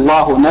يكلف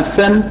الله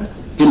نفسا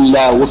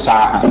إلا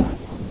وسعها.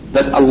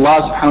 That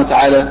Allah subhanahu wa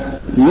ta'ala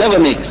never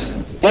makes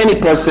any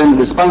person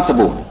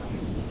responsible.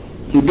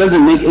 He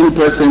doesn't make any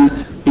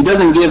person, He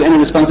doesn't give any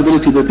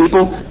responsibility to the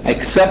people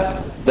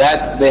except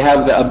that they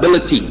have the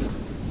ability,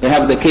 they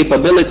have the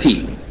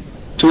capability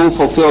to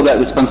fulfill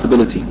that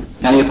responsibility.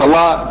 And if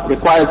Allah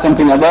requires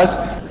something of us,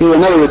 He will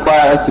never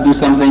require us to do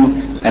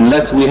something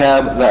unless we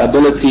have the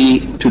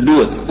ability to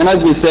do it. And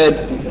as we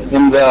said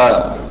in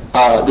the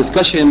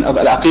discussion of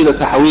Al-Aqidah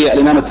Tahawiyya,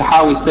 Al-Imam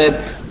Al-Tahawi said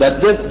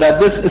that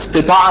this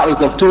istita'a is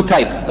of two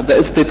types.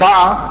 The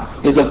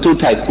istita'a is of two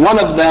types. One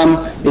of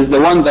them is the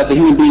one that the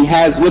human being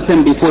has with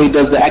him before he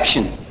does the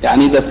action.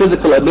 Yani the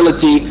physical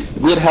ability,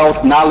 good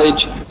health, knowledge,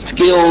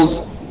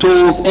 skills,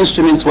 tools,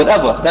 instruments,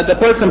 whatever, that the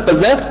person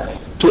possesses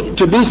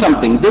to do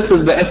something. This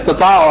is the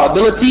istita'a, or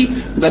ability,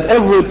 that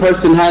every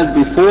person has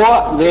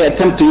before they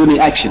attempt to do the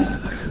action.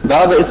 The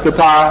other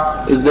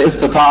istita'a is the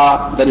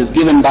istita'a that is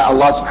given by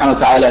Allah subhanahu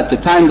wa ta'ala at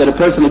the time that a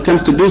person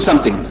attempts to do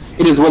something.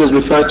 It is what is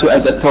referred to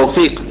as a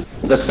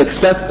tawfiq, the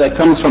success that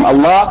comes from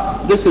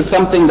Allah. This is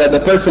something that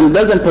the person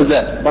doesn't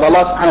possess, but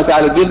Allah subhanahu wa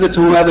ta'ala gives it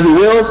to whomever He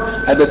wills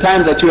at the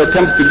time that you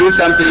attempt to do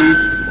something.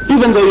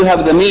 Even though you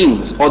have the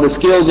means or the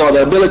skills or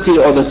the ability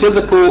or the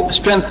physical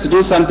strength to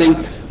do something,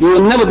 you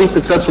will never be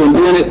successful in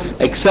doing it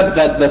except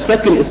that the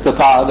second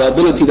istita'a, the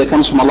ability that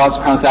comes from Allah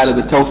subhanahu wa ta'ala,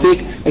 the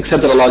tawfiq,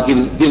 except that Allah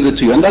gives it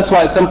to you. And that's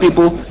why some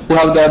people who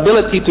have the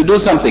ability to do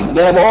something,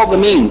 they have all the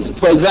means,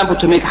 for example,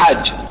 to make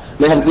hajj.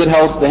 They have good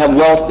health, they have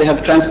wealth, they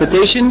have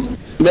transportation,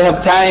 they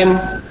have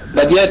time,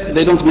 but yet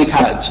they don't make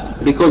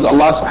hajj. Because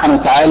Allah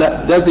subhanahu wa ta'ala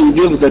doesn't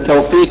give the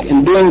tawfiq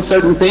in doing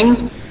certain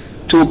things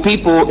to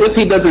people if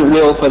He doesn't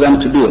will for them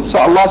to do it.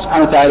 So Allah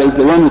subhanahu wa ta'ala is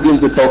the one who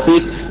gives the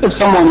tawfiq. If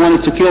someone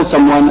wanted to kill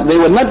someone, they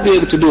would not be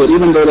able to do it,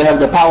 even though they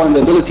have the power and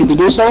the ability to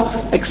do so,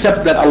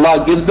 except that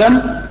Allah gives them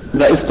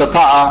the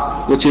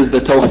istita'a, which is the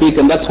tawfiq.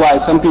 And that's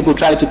why some people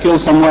try to kill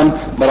someone,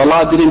 but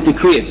Allah didn't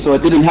decree it, so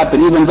it didn't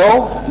happen, even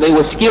though they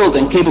were skilled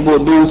and capable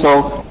of doing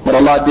so, but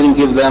Allah didn't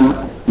give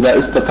them the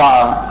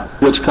istita'a,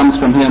 which comes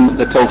from Him,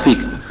 the tawfiq.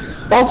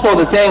 Also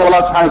the saying of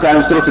Allah subhanahu wa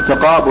ta'ala in Surah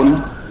Al-Taqabun,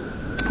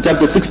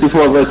 chapter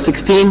 64, verse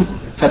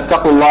 16,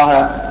 فَاتَّقُوا اللَّهَ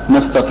مَا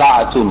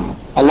اسْتَطَعْتُمْ.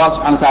 Allah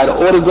subhanahu wa ta'ala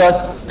orders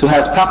us to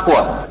have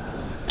taqwa,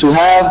 to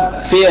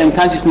have fear and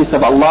consciousness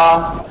of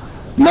Allah,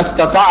 مَا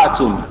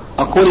اسْتَطَعْتُمْ,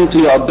 according to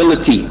your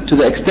ability, to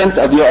the extent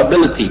of your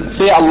ability.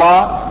 Fear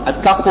Allah,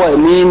 at-taqwa,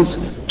 it means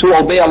to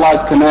obey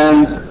Allah's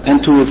commands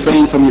and to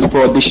refrain from His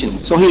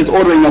prohibitions. So He is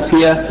ordering us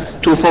here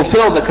to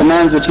fulfill the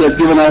commands which He has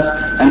given us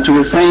and to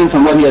refrain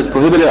from what He has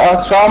prohibited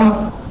us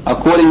from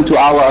according to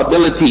our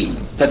ability.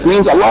 That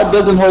means Allah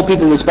doesn't hold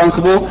people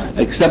responsible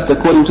except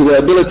according to their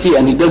ability,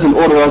 and He doesn't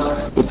order us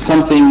with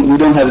something we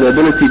don't have the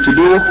ability to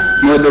do,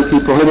 nor does He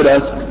prohibit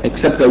us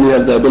except that we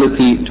have the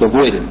ability to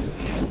avoid it.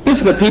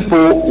 If the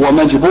people were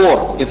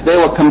majboor, if they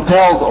were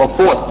compelled or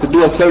forced to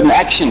do a certain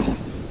action,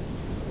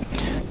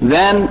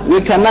 then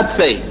we cannot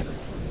say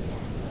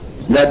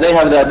that they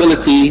have the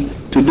ability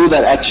to do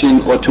that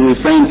action or to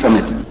refrain from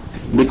it.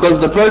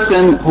 Because the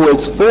person who is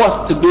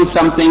forced to do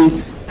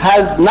something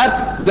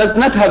does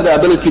not have the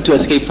ability to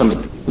escape from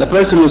it. The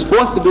person who is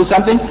forced to do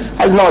something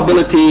has no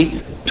ability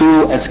to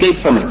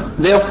escape from it.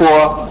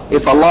 Therefore,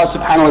 if Allah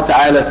subhanahu wa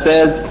ta'ala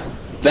says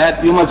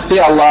that you must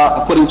fear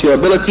Allah according to your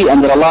ability,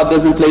 and that Allah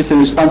doesn't place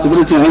any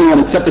responsibility on anyone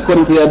except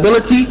according to their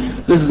ability.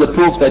 This is the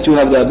proof that you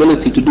have the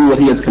ability to do what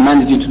He has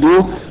commanded you to do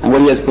and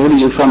what He has prohibited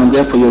you from, and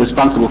therefore you're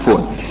responsible for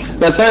it.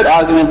 The third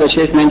argument the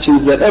Shaykh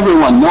mentions that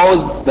everyone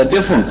knows the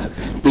difference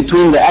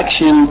between the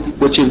action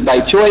which is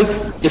by choice,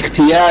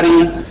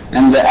 ikhtiyari,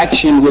 and the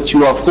action which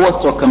you are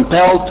forced or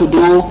compelled to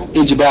do,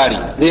 ijbari.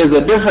 There is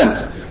a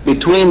difference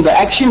between the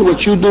action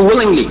which you do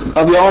willingly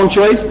of your own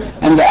choice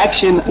and the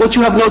action which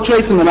you have no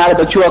choice in the matter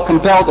but you are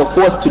compelled or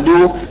forced to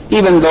do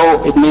even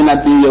though it may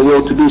not be your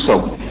will to do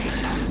so.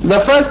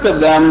 The first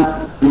of them,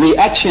 the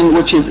action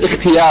which is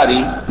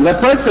ikhtiyari, the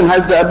person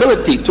has the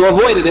ability to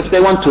avoid it if they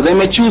want to. They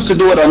may choose to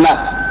do it or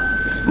not.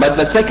 But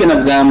the second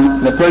of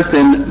them, the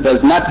person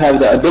does not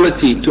have the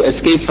ability to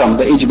escape from,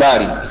 the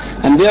ijbari.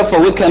 And therefore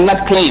we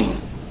cannot claim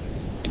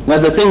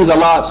that the things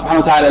Allah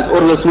subhanahu wa ta'ala has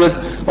ordered us with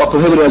or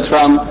prohibited us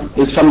from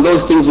is from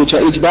those things which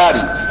are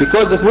ijbari.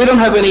 Because if we don't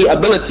have any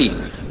ability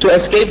to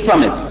escape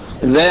from it,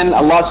 then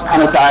Allah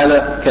subhanahu wa ta'ala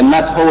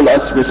cannot hold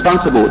us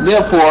responsible.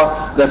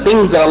 Therefore, the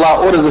things that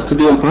Allah orders us to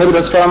do and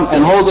prohibits us from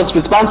and holds us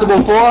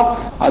responsible for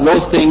are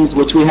those things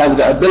which we have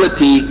the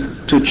ability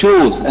to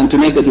choose and to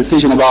make a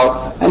decision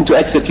about and to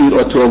execute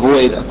or to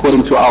avoid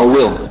according to our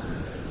will.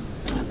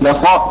 The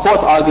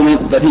fourth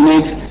argument that he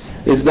makes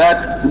is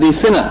that the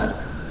sinner,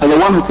 or the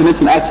one who commits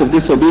an act of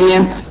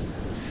disobedience,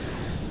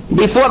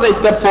 before they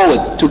step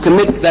forward to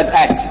commit that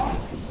act,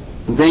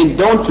 they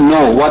don't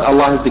know what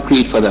Allah has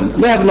decreed for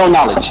them. They have no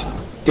knowledge.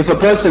 If a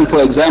person,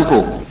 for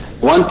example,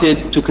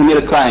 wanted to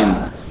commit a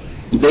crime,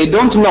 they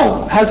don't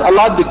know, has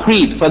Allah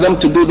decreed for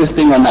them to do this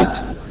thing or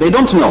not? They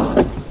don't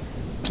know.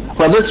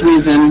 For this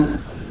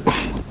reason,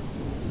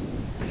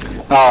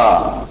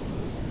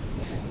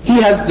 he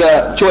has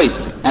the choice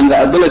and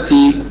the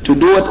ability to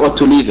do it or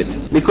to leave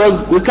it.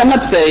 Because we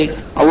cannot say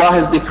Allah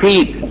has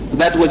decreed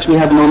that which we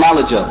have no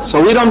knowledge of.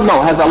 So we don't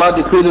know, has Allah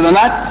decreed it or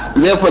not?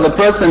 Therefore the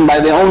person by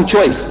their own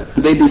choice,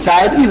 they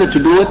decide either to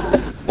do it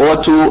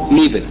or to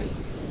leave it.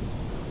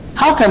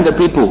 How can the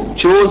people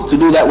choose to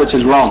do that which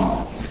is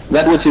wrong,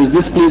 that which is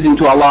displeasing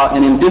to Allah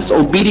and in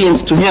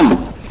disobedience to Him,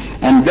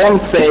 and then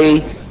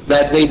say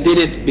that they did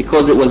it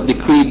because it was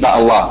decreed by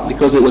Allah,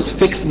 because it was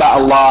fixed by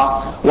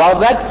Allah, while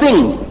that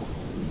thing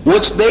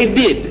which they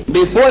did,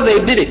 before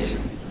they did it,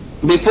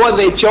 before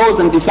they chose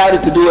and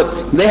decided to do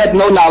it, they had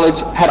no knowledge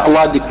had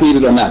Allah decreed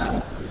it or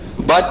not.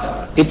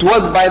 But it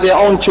was by their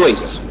own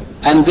choice,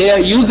 and their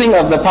using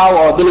of the power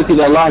or ability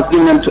that Allah has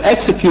given them to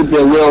execute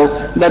their will,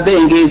 that they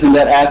engage in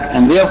that act,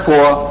 and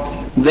therefore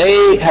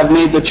they have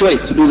made the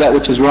choice to do that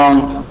which is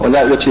wrong or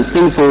that which is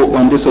sinful or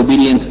in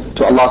disobedience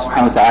to Allah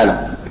subhanahu wa ta'ala.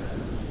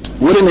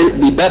 Wouldn't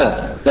it be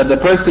better that the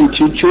person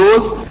should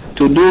choose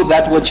to do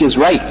that which is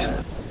right,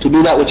 to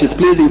do that which is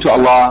pleasing to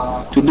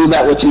Allah, to do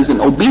that which is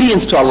in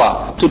obedience to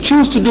Allah, to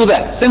choose to do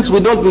that? Since we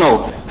don't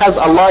know, has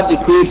Allah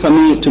decreed for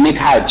me to make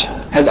Hajj?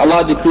 Has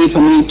Allah decreed for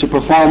me to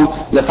perform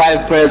the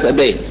 5 prayers a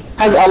day?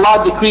 Has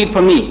Allah decreed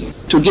for me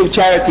to give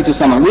charity to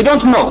someone? We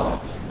don't know,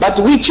 but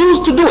we choose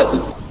to do it.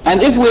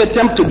 And if we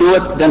attempt to do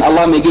it, then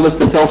Allah may give us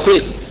the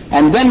tawfiq.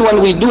 And then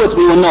when we do it,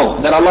 we will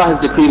know that Allah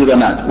has decreed it or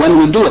not. When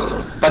we do it.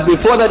 But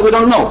before that, we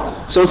don't know.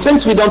 So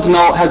since we don't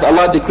know, has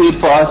Allah decreed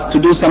for us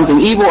to do something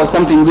evil or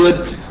something good,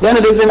 then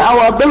it is in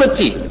our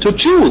ability to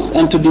choose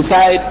and to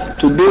decide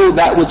to do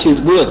that which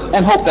is good,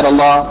 and hope that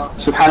Allah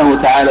subhanahu wa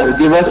ta'ala will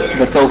give us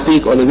the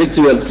tawfiq or the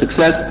victory or the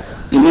success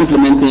in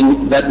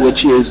implementing that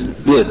which is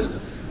good.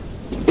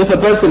 If a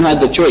person had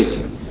the choice,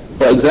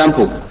 for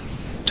example,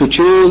 to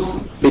choose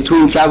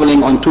between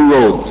traveling on 2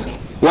 roads,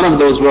 one of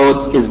those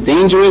roads is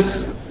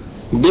dangerous,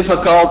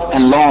 difficult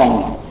and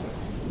long.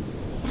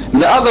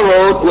 The other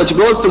road, which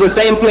goes to the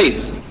same place,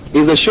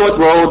 is a short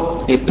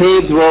road, a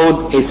paved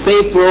road, a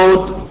safe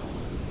road,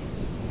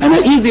 and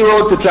an easy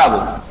road to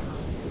travel.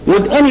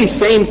 Would any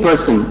sane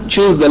person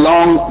choose the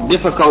long,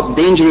 difficult,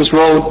 dangerous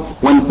road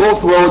when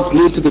both roads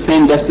lead to the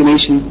same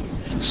destination?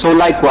 So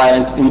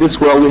likewise, in this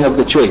world we have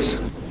the choice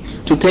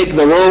to take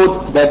the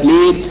road that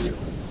leads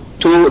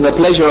to the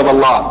pleasure of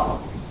Allah,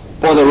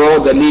 or the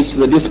road that leads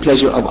to the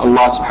displeasure of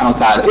Allah subhanahu wa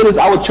ta'ala. It is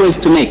our choice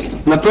to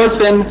make. The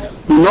person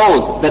who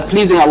knows that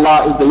pleasing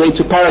Allah is the way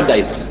to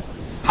paradise,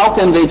 how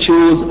can they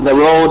choose the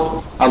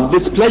road of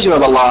displeasure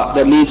of Allah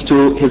that leads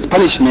to His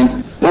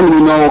punishment when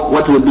we know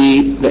what will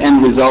be the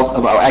end result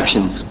of our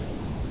actions?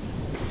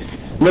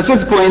 The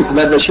 5th point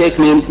that the Shaykh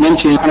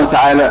mentioned, subhanahu wa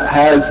ta'ala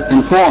has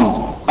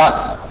informed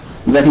us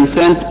that He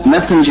sent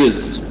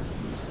messengers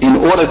in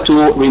order to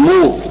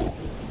remove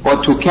or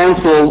to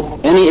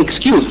cancel any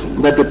excuse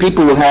that the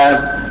people will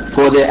have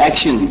for their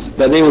actions,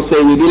 that they will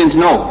say, we didn't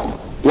know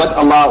what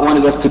Allah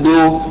wanted us to do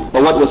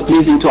or what was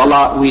pleasing to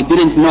Allah, we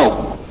didn't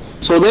know.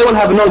 So they will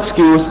have no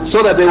excuse.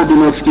 So that there will be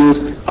no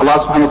excuse,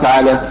 Allah subhanahu wa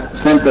ta'ala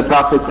sent the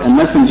prophets and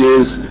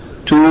messengers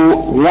to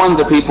warn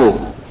the people,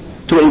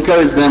 to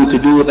encourage them to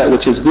do that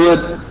which is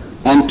good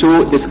and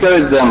to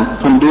discourage them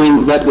from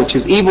doing that which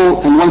is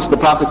evil. And once the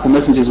prophets and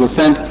messengers were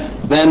sent,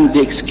 then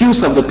the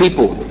excuse of the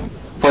people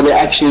for their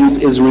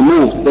actions is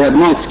removed. They have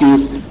no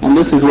excuse, and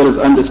this is what is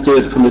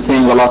understood from the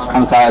saying of Allah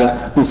subhanahu wa ta'ala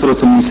in Surah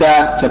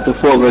An-Nisa, chapter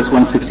 4, verse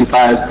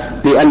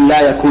 165, لِأَلَّا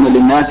يَكُونَ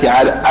لِلنَّاسِ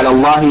عَلَى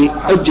اللَّهِ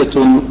حُجَّةٌ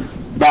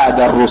بَعْدَ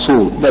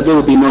الرُّسُولِ, that there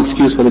will be no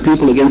excuse for the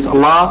people against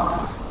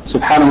Allah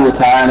subhanahu wa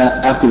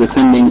ta'ala after the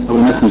sending of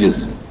the messengers.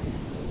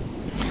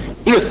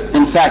 If,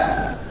 in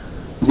fact,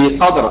 the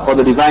qadr or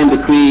the divine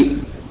decree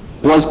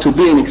was to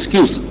be an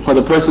excuse for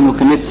the person who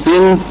commits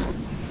sins,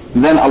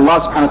 then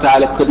Allah subhanahu wa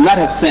ta'ala could not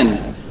have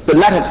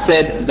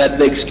said that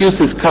the excuse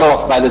is cut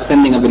off by the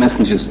sending of the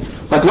messengers.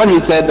 But when he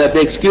said that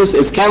the excuse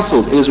is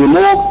cancelled, it is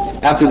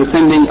removed after the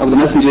sending of the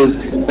messengers,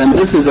 then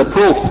this is a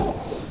proof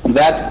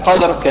that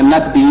qadr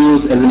cannot be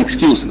used as an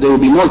excuse. There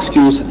will be no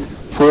excuse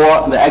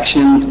for the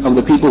actions of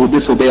the people who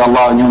disobey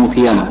Allah on Yawm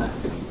al-Qiyamah.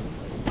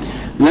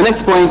 The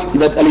next point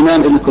that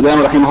Al-Imam Ibn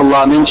Qudamah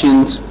rahimahullah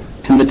mentions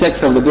in the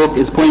text of the book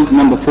is point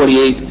number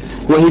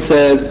 48, where he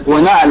says,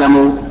 وَنَعْلَمُ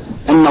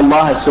أَنَّ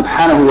اللَّهَ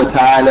سُبْحَانَهُ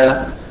وَتَعَالَى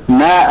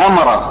مَا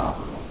أَمَرَ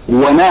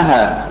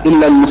وَنَهَى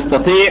إِلَّا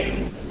الْمُسْتَطِيعِ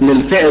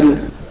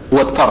لِلْفِعْلِ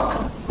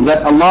وَالتَّرْكِ.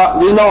 That Allah,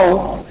 we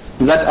know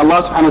that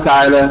Allah subhanahu wa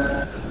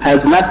ta'ala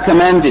has not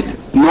commanded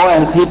nor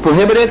has He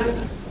prohibited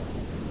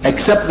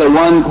except the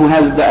one who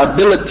has the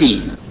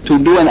ability to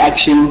do an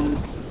action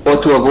or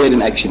to avoid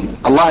an action.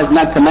 Allah has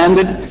not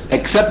commanded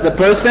except the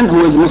person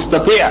who is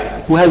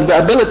mustati', who has the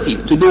ability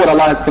to do what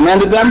Allah has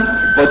commanded them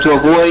or to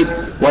avoid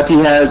what He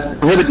has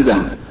prohibited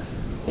them.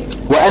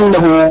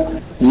 وأنه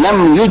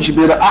لم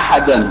يجبر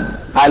أحدا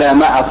على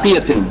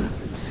معصية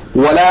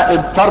ولا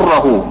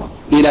اضطره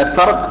إلى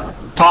ترك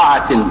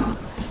طاعة.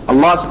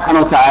 Allah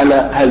subhanahu wa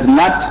ta'ala has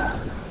not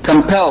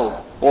compelled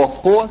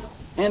or forced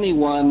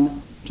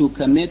anyone to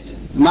commit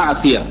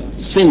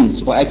ma'asiyah,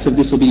 sins or acts of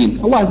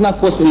disobedience. Allah has not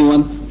forced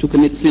anyone to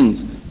commit sins,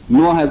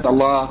 nor has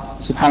Allah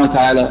subhanahu wa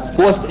ta'ala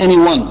forced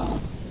anyone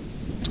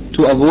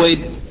to avoid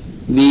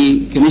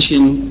the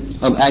commission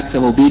of acts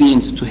of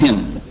obedience to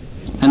Him.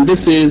 And this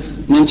is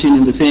mentioned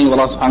in the saying of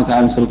Allah subhanahu wa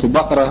ta'ala in Surah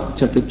Al-Baqarah,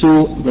 chapter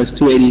 2, verse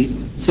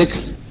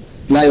 286,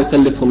 لا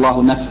يكلف الله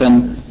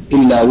نفسا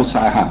إلا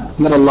وسعها.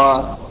 That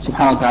Allah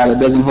subhanahu wa ta'ala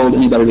doesn't hold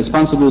anybody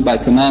responsible by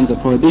commands or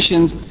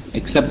prohibitions,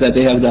 except that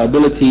they have the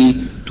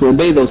ability to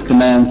obey those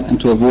commands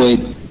and to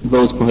avoid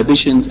those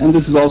prohibitions. And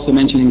this is also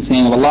mentioned in the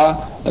saying of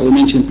Allah that we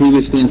mentioned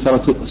previously in Surah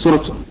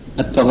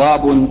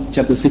At-Taghabun,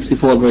 chapter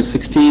 64, verse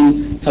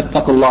 16,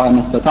 فَاتَّقُوا اللَّهَ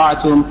مَا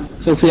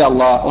اسْتَطَعْتُمْ. So fear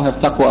Allah, or have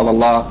taqwa of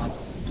Allah,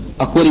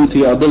 according to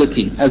your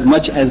ability, as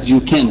much as you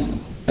can,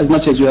 as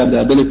much as you have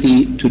the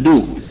ability to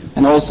do.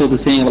 And also the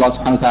saying of Allah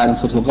subhanahu wa ta'ala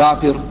in Surah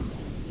Al-Ghafir,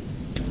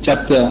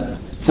 chapter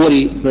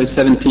 40, verse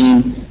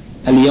 17,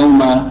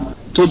 الْيَوْمَ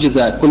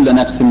تُجْزَى كُلَّ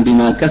نَفْسٍ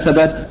بِمَا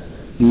كَسَبَتْ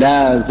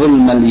لَا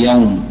ظُلْمَ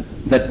الْيَوْمِ.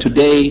 That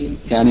today,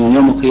 yani on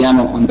Yawm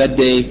al-Qiyamah, on that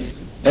day,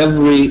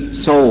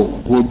 every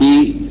soul will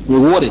be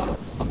rewarded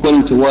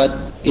according to what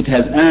it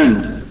has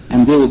earned,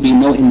 and there will be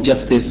no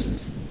injustice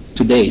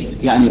today,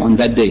 yani on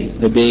that day,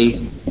 the day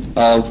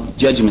of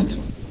judgment.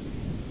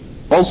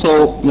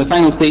 Also, the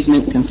final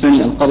statement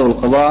concerning Al-Qadr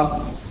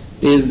al-Qadha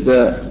is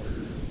the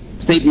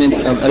statement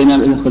of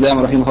Imam Ibn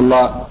Qudamah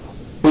rahimahullah,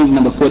 point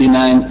number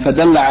 49,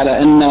 فَدَلَّ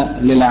عَلَى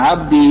أَنَّ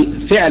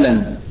لِلْعَبْدِ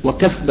فِعْلًا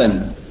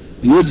وَكَسْبًا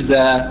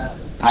يُجْزَى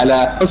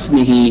على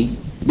حسنه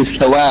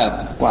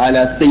بالثواب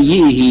وعلى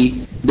سيئه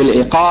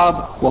بالعقاب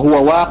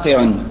وهو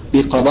واقع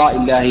بقضاء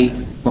الله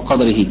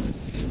وقدره.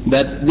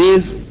 That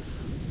these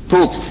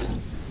proofs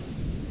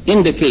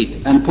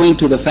indicate and point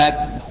to the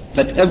fact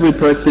that every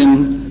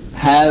person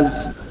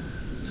has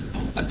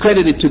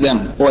accredited to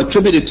them or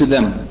attributed to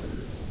them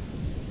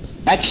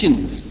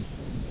actions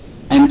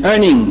and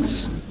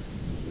earnings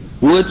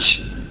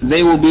which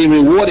they will be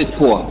rewarded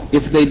for.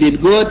 If they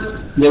did good,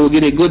 they will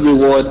get a good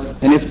reward,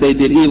 and if they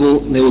did evil,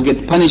 they will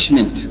get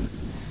punishment.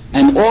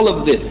 And all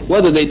of this,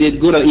 whether they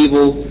did good or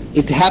evil,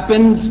 it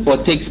happens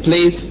or takes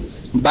place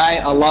by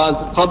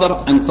Allah's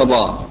qadr and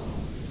qada.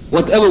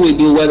 Whatever we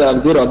do, whether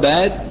good or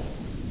bad,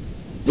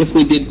 if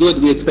we did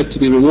good, we expect to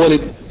be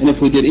rewarded, and if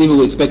we did evil,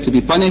 we expect to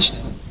be punished.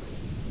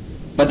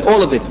 But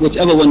all of it,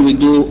 whichever one we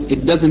do,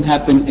 it doesn't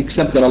happen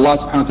except that Allah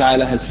subhanahu wa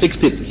ta'ala has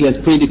fixed it. He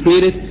has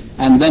pre-decreed it,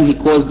 and then He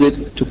caused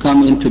it to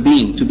come into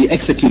being, to be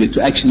executed,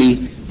 to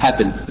actually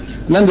happen.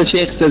 And then the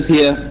Shaykh says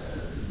here,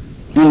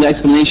 in the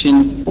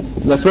explanation,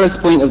 the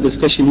first point of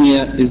discussion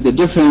here is the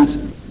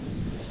difference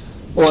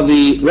or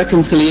the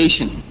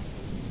reconciliation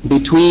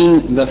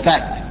between the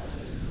fact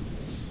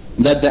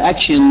that the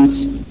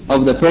actions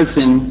of the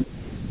person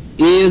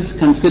is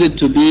considered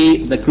to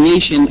be the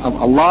creation of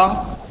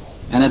Allah,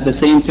 and at the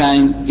same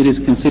time it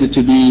is considered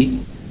to be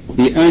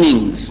the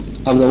earnings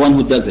of the one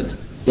who does it.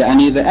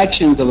 Yani the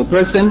actions of a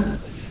person,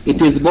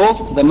 it is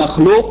both the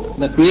makhluk,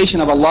 the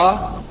creation of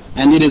Allah,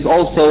 and it is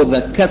also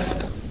the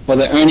kasb, or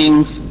the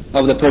earnings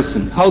of the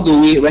person. How do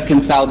we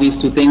reconcile these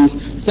two things?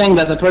 Saying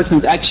that the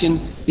person's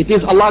action, it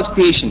is Allah's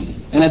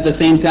creation, and at the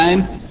same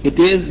time it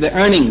is the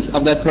earnings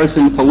of that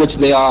person for which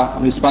they are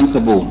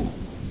responsible.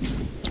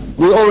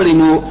 We already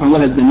know from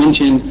what has been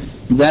mentioned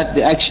that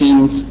the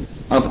actions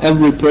of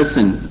every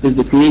person is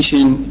the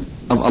creation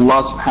of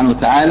Allah subhanahu wa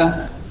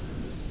ta'ala,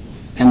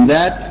 and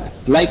that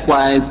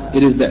likewise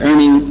it is the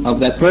earning of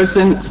that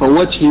person for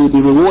which he will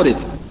be rewarded.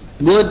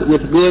 Good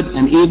with good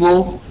and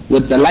evil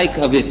with the like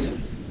of it.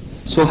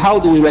 So how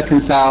do we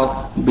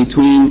reconcile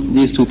between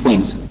these 2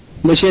 points?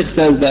 The Shaykh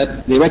says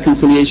that the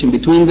reconciliation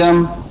between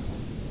them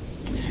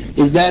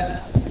is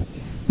that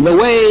the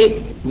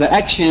way the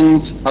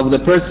actions of the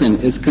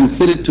person is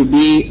considered to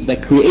be the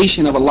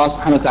creation of Allah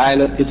subhanahu wa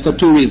ta'ala is for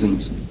 2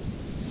 reasons.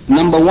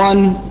 Number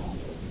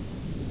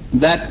 1,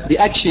 that the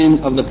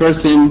action of the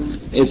person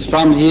is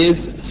from his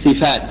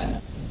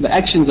sifat. The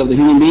actions of the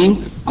human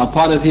being are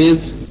part of his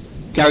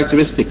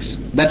characteristics.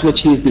 That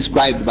which he is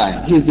described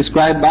by. He is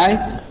described by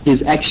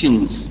his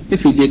actions.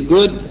 If he did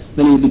good,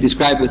 then he will be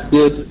described with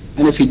good.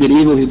 And if he did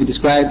evil, he will be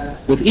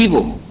described with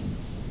evil.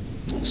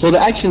 So the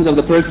actions of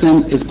the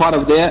person is part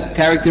of their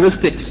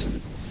characteristics.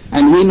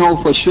 And we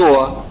know for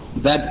sure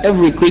that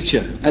every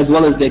creature, as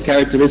well as their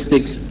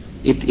characteristics,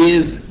 it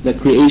is the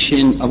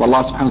creation of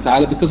Allah subhanahu wa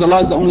ta'ala, because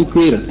Allah is the only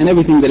creator. And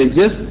everything that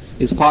exists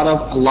is part of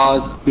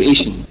Allah's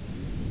creation.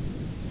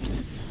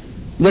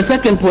 The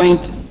second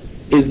point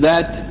is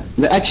that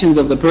the actions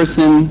of the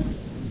person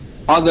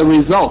are the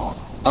result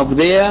of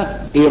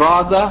their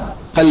irada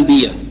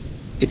qalbiyah.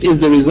 It is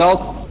the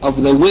result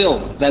of the will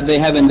that they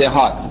have in their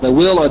heart. The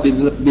will or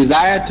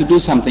desire to do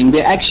something.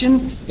 Their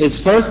action is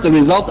first the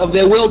result of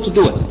their will to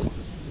do it.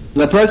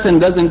 The person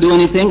doesn't do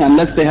anything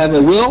unless they have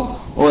a will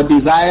or a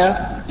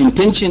desire,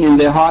 intention in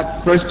their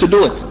heart first to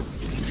do it.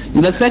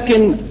 And the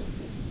second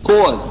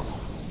cause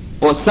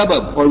or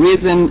sabab or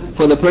reason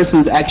for the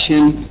person's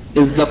action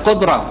is the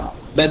qudra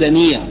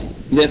badaniyah,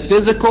 their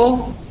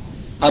physical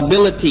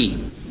ability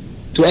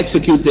to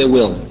execute their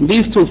will.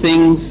 These 2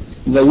 things,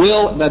 the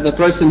will that the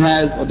person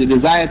has or the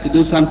desire to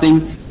do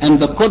something, and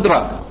the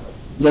qudra,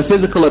 the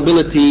physical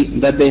ability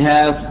that they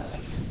have,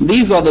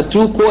 these are the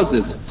 2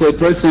 causes for a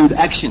person's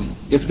action.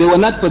 If they were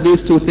not for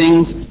these 2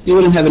 things, they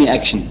wouldn't have any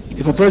action.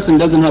 If a person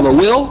doesn't have a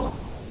will,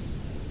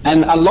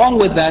 and along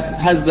with that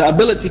has the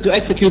ability to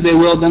execute their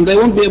will, then they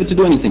won't be able to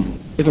do anything.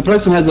 If a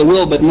person has a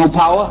will but no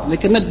power, they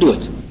cannot do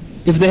it.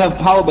 If they have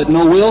power but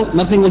no will,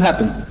 nothing will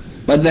happen.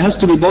 But there has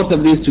to be both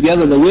of these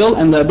together, the will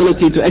and the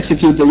ability to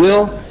execute the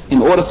will,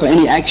 in order for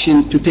any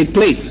action to take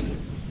place.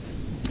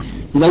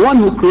 The one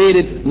who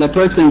created the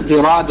person's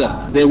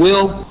irada, their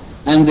will,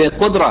 and their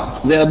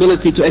qudra, their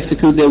ability to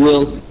execute their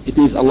will, it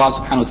is Allah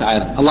subhanahu wa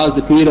ta'ala. Allah is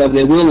the creator of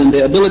their will and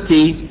their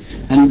ability,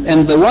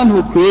 and the one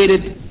who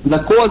created the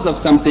cause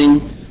of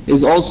something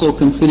is also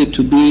considered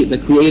to be the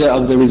creator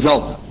of the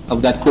result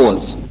of that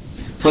cause.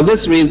 For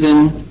this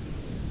reason,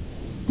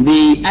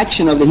 the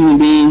action of the human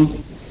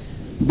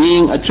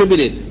being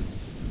attributed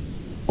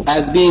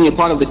as being a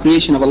part of the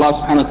creation of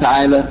Allah subhanahu wa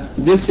ta'ala,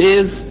 this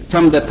is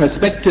from the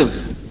perspective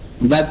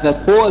that the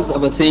cause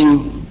of a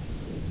thing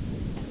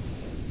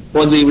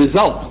or the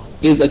result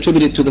is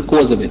attributed to the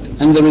cause of it.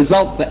 And the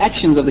result, the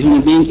actions of the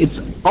human being, its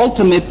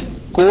ultimate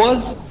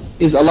cause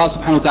is Allah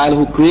subhanahu wa ta'ala,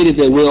 who created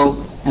their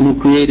will and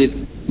who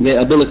created their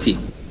ability.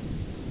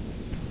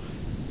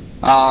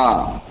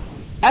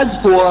 As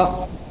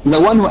for the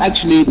one who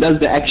actually does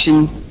the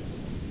action,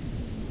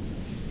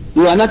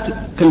 we are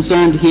not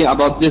concerned here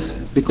about this,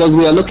 because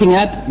we are looking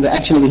at the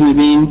action of the human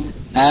being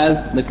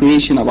as the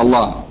creation of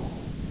Allah.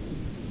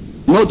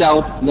 No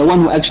doubt, the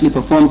one who actually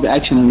performs the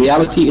action in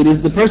reality, it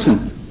is the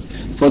person.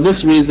 For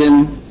this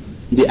reason,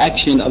 the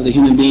action of the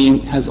human being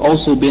has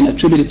also been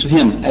attributed to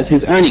him as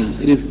his earnings.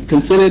 It is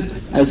considered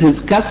as his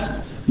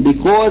kasb,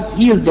 because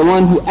he is the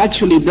one who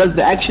actually does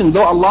the action,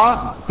 though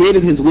Allah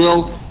created his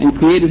will and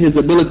created his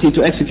ability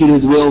to execute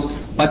his will,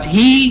 but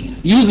he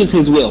uses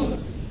his will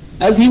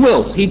as he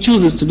wills. He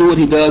chooses to do what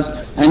he does,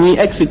 and he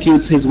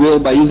executes his will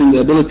by using the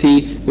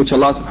ability which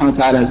Allah subhanahu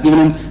wa ta'ala has given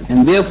him,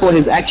 and therefore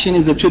his action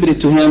is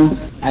attributed to him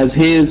as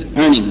his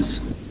earnings.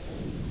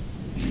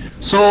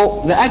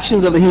 So the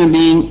actions of the human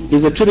being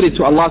is attributed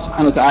to Allah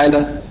subhanahu wa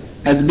ta'ala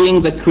as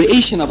being the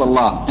creation of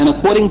Allah, and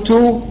according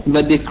to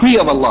the decree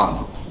of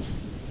Allah.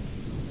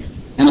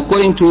 And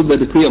according to the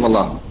decree of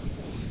Allah.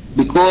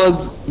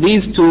 Because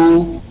these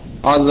 2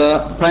 are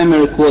the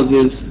primary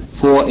causes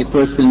for a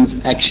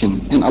person's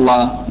action, and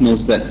Allah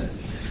knows best.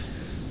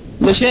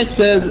 The Shaykh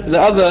says the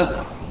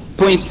other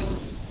point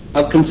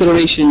of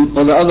consideration,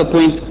 or the other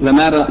point, the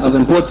matter of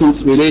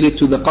importance related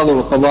to the qadr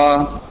wa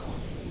qada,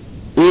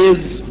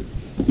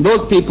 is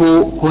those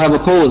people who have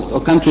opposed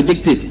or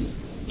contradicted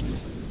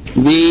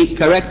the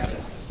correct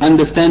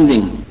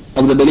understanding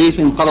of the belief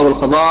in qadr wa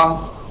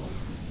qada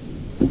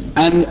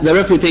and the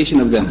refutation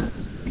of them.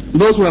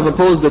 Those who have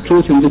opposed the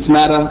truth in this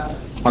matter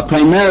are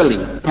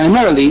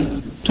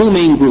primarily 2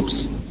 main groups.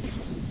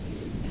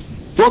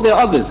 So there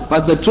are others,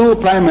 but the 2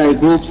 primary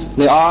groups,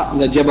 they are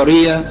the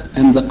Jabariyah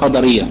and the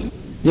Qadariyah.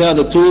 They are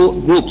the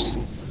 2 groups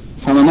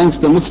from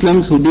amongst the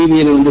Muslims who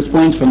deviated on this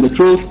point from the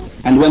truth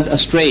and went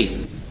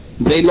astray.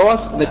 They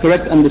lost the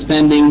correct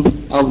understanding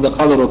of the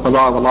qadr wa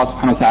qada of Allah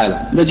subhanahu wa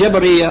ta'ala. The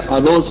Jabariyah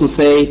are those who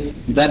say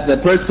that the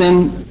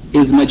person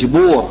is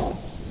majboor,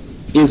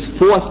 is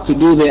forced to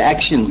do their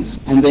actions,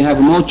 and they have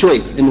no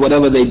choice in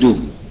whatever they do.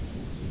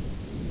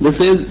 This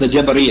is the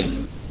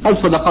Jabariyah. As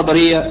for the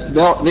Qadariyah,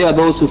 they are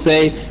those who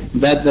say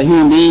that the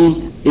human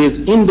being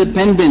is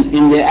independent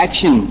in their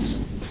actions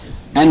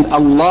and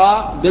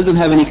Allah doesn't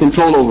have any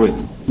control over it.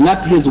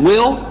 Not his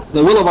will,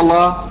 the will of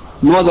Allah,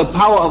 nor the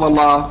power of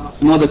Allah,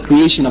 nor the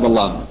creation of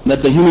Allah.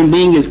 That the human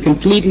being is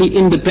completely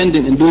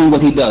independent in doing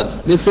what he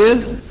does. This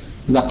is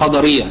the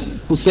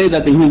Qadariyah, who say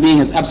that the human being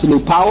has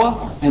absolute power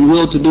and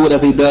will to do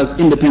whatever he does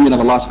independent of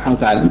Allah subhanahu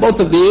wa ta'ala. And both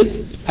of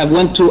these have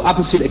went to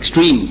opposite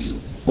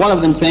extremes. One of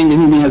them saying the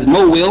human being has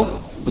no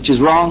will, which is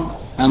wrong,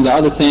 and the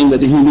other saying that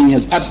the human being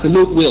has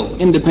absolute will,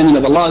 independent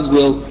of Allah's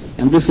will,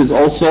 and this is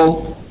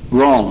also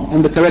wrong.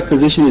 And the correct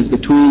position is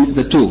between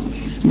the two.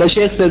 The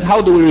Shaykh says,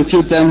 how do we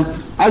refute them?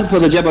 As for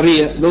the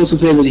Jabariyah, those who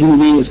say that the human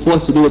being is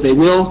forced to do what they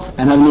will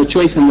and have no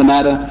choice in the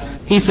matter,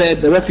 he said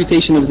the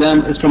refutation of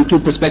them is from two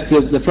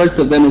perspectives. The first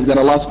of them is that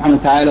Allah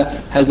subhanahu wa ta'ala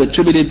has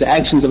attributed the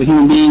actions of a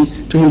human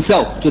being to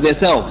himself, to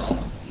themselves.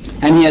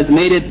 And he has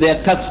made it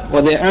their kasb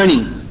or their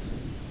earning.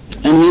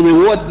 And he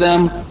rewards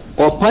them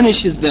or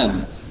punishes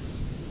them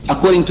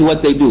according to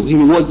what they do. He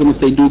rewards them if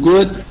they do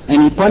good,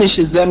 and he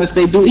punishes them if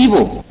they do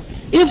evil.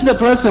 If the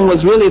person was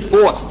really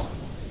forced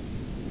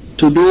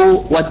to do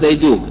what they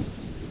do,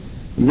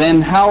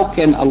 then how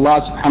can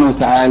Allah subhanahu wa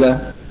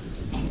ta'ala,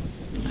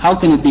 how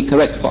can it be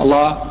correct for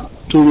Allah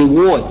to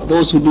reward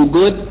those who do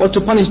good or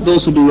to punish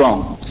those who do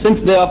wrong?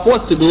 Since they are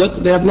forced to do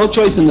it, they have no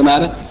choice in the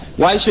matter.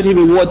 Why should he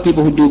reward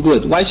people who do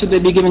good? Why should they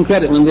be given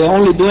credit when they're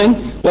only doing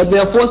what they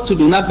are forced to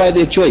do, not by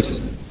their choice?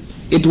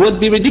 It would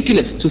be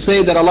ridiculous to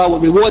say that Allah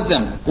would reward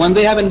them when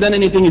they haven't done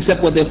anything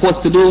except what they're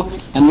forced to do,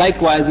 and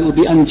likewise it would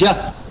be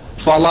unjust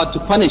for Allah to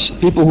punish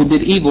people who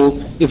did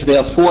evil if they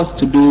are forced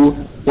to do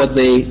what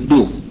they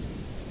do.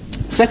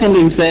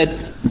 Secondly, he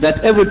said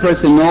that every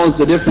person knows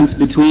the difference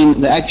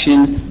between the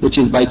action which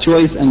is by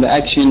choice and the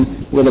action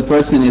where the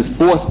person is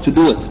forced to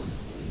do it.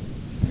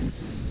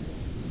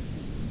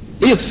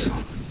 If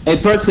a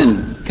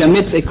person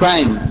commits a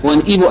crime or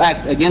an evil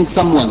act against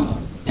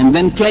someone and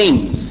then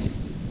claims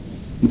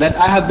that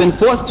I have been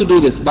forced to do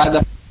this by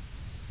the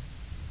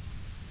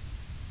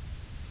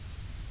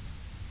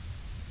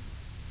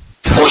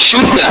or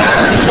shoot them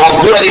or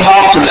do any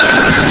harm to them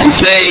and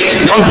say,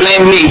 don't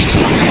blame me,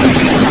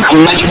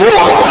 I'm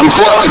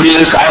forced to do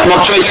this, I have no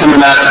choice in the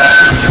matter.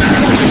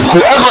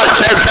 Whoever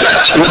says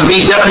such would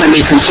be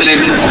definitely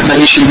considered that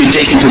he should be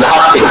taken to the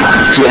hospital,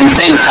 to an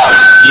insane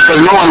house, because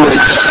no one would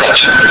accept such.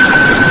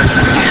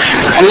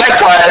 And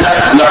likewise,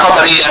 the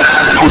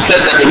Qadariyah, who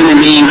said that the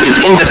human being is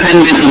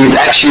independent in his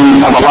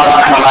action of Allah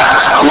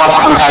subhanahu wa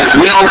ta'ala's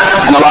will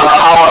and Allah's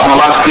power and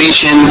Allah's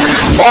creation,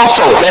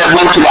 also they have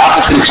went to the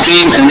opposite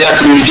extreme and they are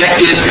to be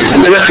rejected.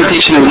 And the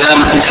refutation of them,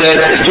 he said,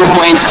 is 2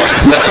 points.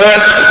 The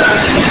first,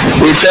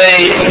 we say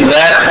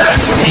that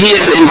he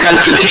is in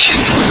contradiction.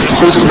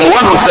 The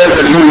one who says that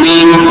the human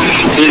being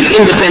is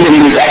independent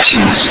in his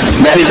actions,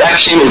 that his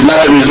action is not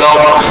a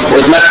result or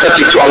is not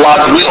subject to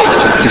Allah's will,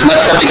 is not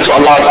subject to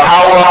Allah's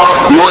power,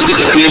 nor is it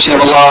the creation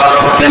of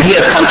Allah, then he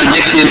has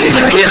contradicted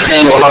the clear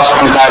saying of Allah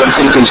subhanahu wa ta'ala in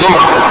Surah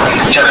Zumar,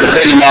 chapter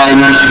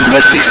 39,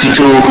 verse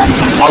 62,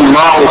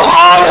 Allahu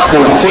khaliqu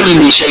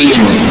kulli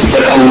shay'in,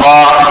 that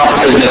Allah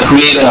is the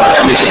creator of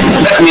everything.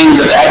 That means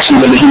that the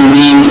actions of the human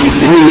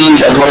beings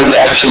as well as the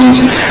actions,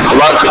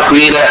 Allah is the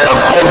creator of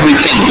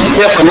everything.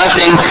 Therefore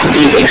nothing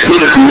is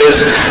excluded from this,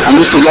 and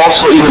this is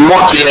also even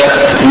more clear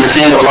in the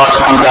saying of Allah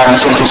subhanahu wa ta'ala in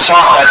Surah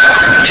Safat,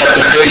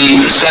 chapter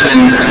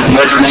 37,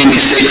 verse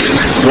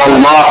 96,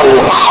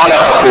 Wallahu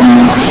khalaqakum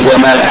wa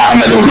ma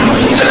ta'amalun.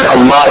 That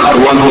Allah is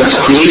the one who has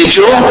created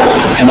you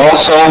and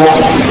also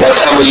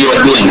whatever you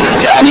are doing.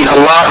 Yani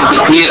Allah is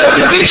the creator of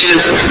the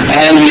creatures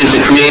and He is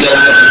the creator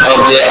of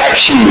their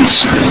actions.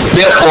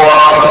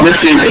 Therefore, this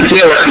is a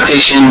clear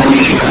refutation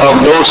of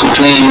those who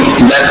claim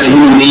that the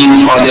human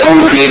beings are their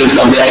own creators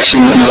of their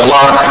actions and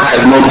Allah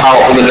has no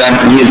power over them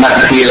and He is not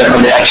the creator of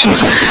their actions.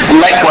 And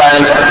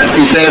likewise,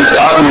 he says the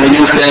argument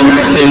against them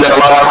is that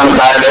Allah subhanahu wa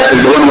ta'ala is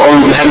the one who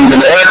owns the heavens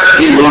and the earth,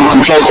 He is the one who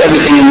controls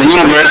everything in the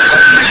universe.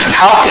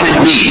 How can it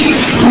be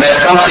that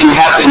something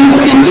happens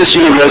in this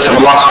universe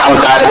of Allah subhanahu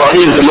wa ta'ala while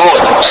He is the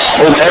Lord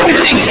over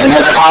everything and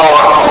has power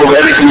over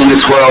everything in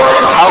this world?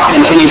 How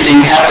can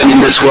anything happen in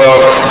this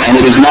world and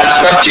it is not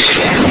subject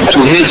to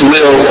His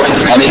will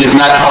and it is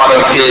not part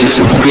of His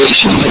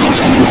creation?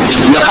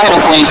 And the final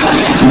point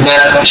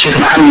that Shaykh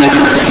Muhammad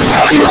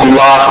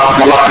Hafidhullah,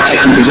 Allah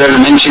protect and preserve,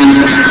 mentioned,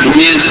 it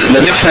is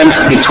the difference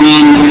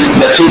between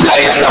the two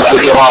types of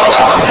al-irada.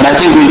 And I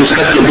think we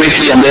discussed it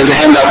briefly and there's a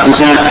handout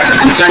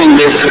concerning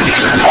this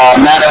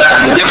matter,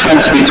 the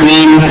difference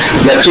between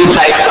the two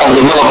types of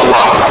the will of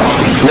Allah.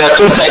 There are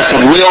two types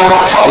of will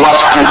for Allah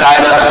subhanahu wa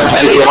ta'ala,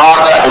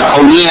 al-irada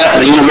al-kawniyya,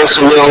 the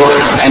universal will,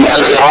 and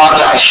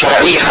al-irada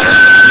al-shar'iyyah,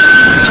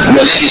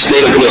 the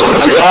legislative will.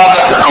 Al-irada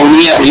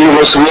al-kawniyya, the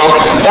universal will,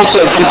 also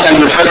is sometimes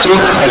referred to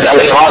as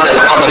al-irada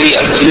al-qadariyya.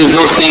 It is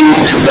those things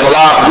that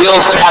Allah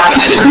wills to happen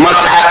and it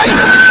must happen.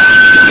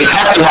 It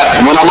has to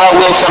happen. When Allah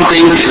wills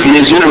something in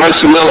His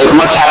universal will, it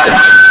must happen.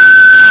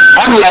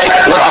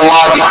 Unlike what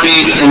Allah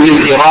decreed in His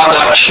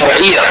irada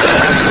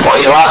shar'iyyah or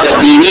irada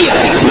diniyyah,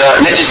 the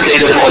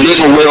legislative or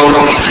legal will,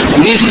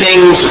 these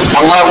things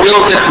Allah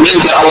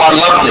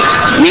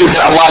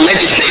Allah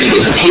legislated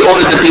it. He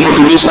ordered the people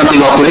to do something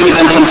or prohibit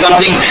them from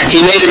something. He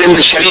made it in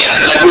the Sharia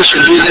that we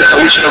should do this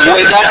or we should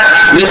avoid that.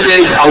 This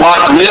is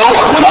Allah's will.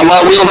 When Allah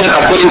wills it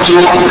according to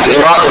the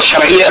irada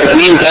Sharia, it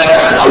means that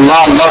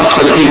Allah loves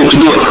for the people to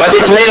do it. But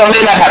it may or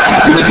may not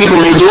happen. The people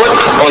may do it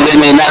or they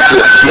may not do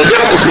it. The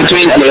difference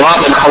between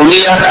al-irada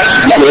al-kawniyya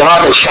and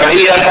al-irada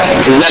al-Sharia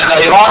is that the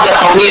irada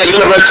al-kawniyya,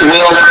 universal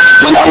will,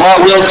 when Allah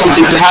wills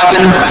something to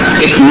happen,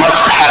 it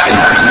must happen.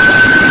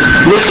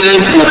 This is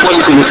in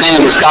accordance with the saying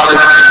of the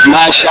scholars,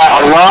 مَا شَاءَ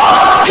اللَّهُ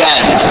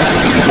كَانَ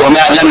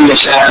وَمَا لَمْ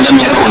يَشَاء لَمْ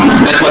يَكُنْ.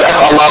 That whatever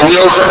Allah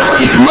wills,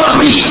 it must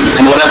be.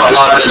 And whatever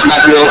Allah does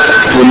not will,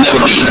 it will never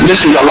be. This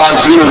is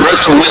Allah's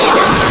universal will.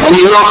 When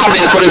He wills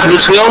something according to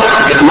this will,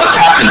 it must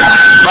happen.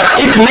 But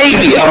it may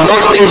be of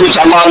those things which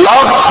Allah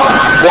loves,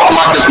 or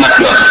Allah does not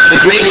love.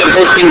 It may be of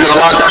those things that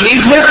Allah is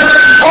pleased with,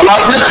 or Allah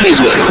is not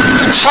pleased with.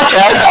 Such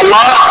as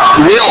Allah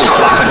wills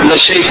the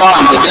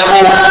shaitan, the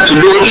devil, to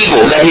do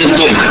evil that he is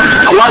doing.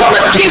 Allah is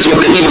not pleased with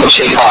the evil of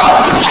shaitan.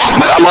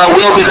 But Allah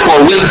wills it for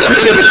wisdom.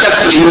 It is a test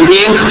for human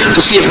beings to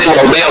see if they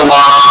will obey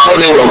Allah or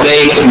they will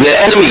obey the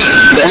enemy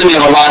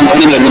of Allah and the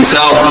enemy of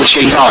themselves, the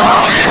shaitan.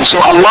 So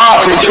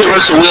Allah, in His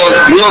universal will,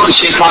 wills the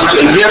shaitan to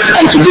exist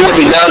and to do what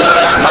he does.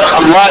 But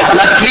Allah is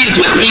not pleased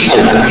with evil.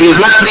 He is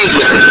not pleased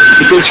with it.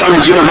 It is from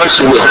His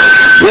universal will.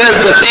 Whereas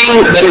the thing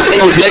that is in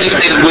His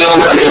legislative will,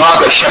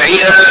 al-irada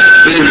al-Sharia,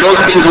 it is those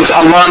things which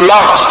Allah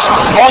loves.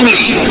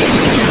 Only.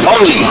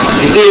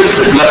 It is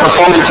the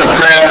performance of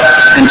prayer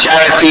and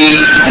charity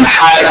and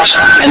hajj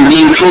and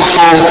being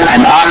truthful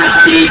and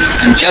honesty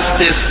and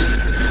justice,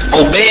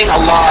 obeying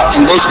Allah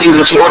in those things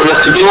which He ordered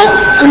us to do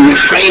and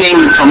refraining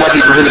from what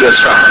He prohibited us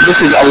from. This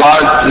is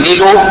Allah's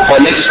legal or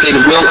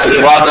legislative will,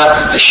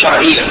 al-irada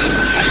al-Shar'iyya.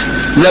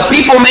 The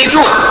people may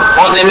do it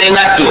or they may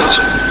not do it.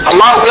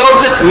 Allah wills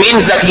it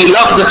means that He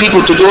loves the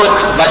people to do it,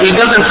 but He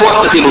doesn't force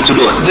the people to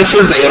do it. This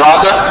is the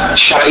irada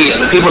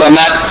al-Shar'iyya. The people are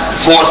not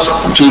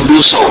forced to do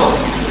so.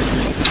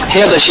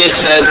 Here the Shaykh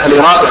says,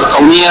 al-irada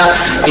al-kawniyya,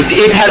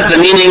 it has the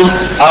meaning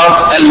of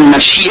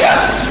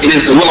al-mashiyah. It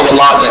is the will of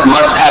Allah that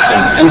must happen.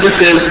 And this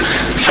is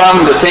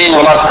from the saying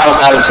of Allah subhanahu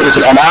wa ta'ala in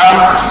Surah Al-An'am,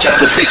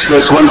 chapter 6,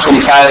 verse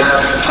 125,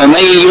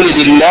 فَمَنْ يُرِدِ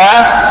اللَّهِ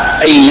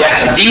أَنْ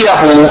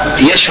يَهْدِيَهُ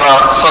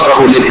يَشْرَحْ صَدْرَهُ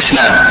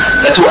لِلْإِسْلَامِ.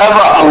 That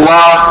whoever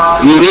Allah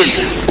yurid,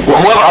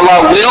 whoever Allah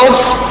wills,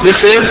 this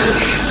is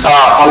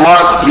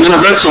Allah's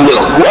universal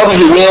will. Whoever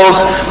He wills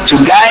to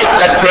guide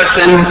that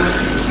person,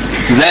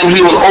 then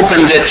He will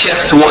open their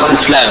chest towards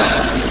Islam.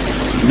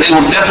 It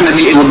will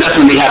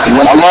definitely happen.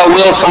 When Allah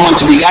wills someone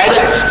to be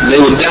guided, they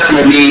will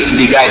definitely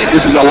be guided. This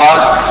is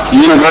Allah's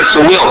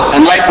universal will.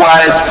 And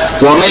likewise,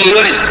 وَمَنْ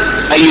يُرِدْ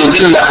أَنْ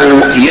يُضِلَّهُ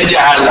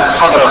يَجْعَلْ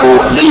صَدْرَهُ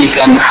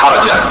ضَيِّقًا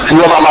حَرَجًا. And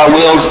whoever Allah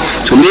wills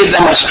to lead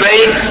them astray,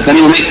 then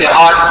He will make their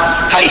heart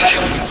tight.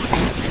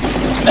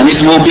 And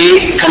it will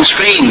be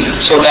constrained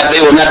so that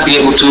they will not be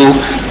able to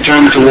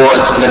turn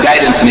towards the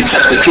guidance and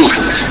accept the truth.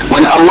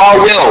 When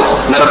Allah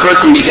wills that a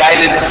person be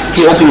guided,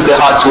 He opens their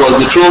heart towards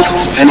the truth,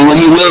 and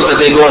when He wills that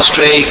they go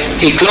astray,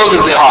 He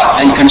closes their heart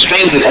and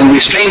constrains it and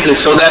restrains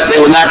it so that they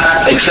will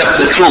not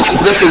accept the truth.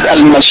 This is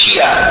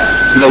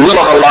al-mashiyah, the will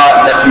of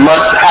Allah that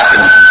must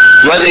happen.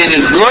 Whether it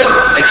is good,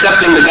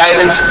 accepting the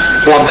guidance,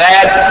 or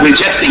bad,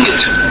 rejecting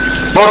it.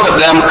 Both of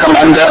them come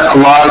under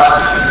Allah's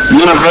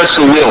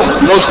universal will.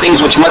 Those things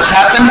which must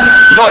happen,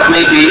 though it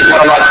may be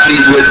what Allah is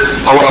pleased with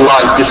or what Allah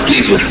is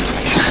displeased with.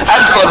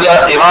 As for the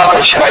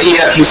irada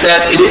al-Shar'iyya, he said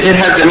it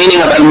has the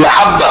meaning of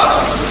al-mahabba.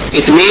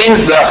 It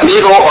means the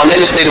legal or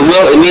legislative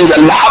will, it means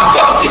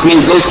al-mahabba. It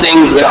means those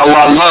things that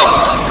Allah loves,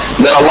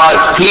 that Allah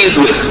is pleased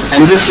with.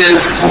 And this is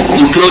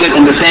included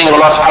in the saying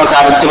of Allah subhanahu wa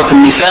ta'ala in Surah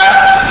Al-Nisa,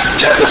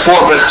 chapter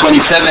 4, verse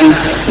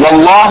 27,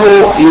 وَاللَّهُ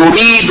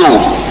يُرِيدُ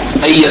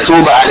أَن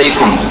يَتُوبَ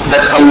عَلَيْكُمْ.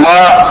 That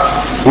Allah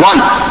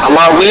wants,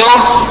 Allah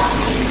wills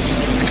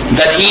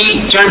that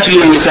He turn to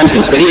you in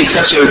repentance, that He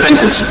accepts your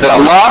repentance. That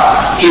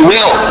Allah, He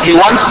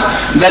wants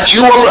that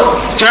you will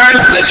turn,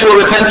 that you will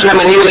repent to Him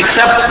and He will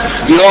accept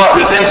your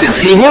repentance.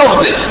 He wills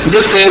this.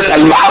 This is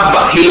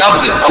al-mahabba. He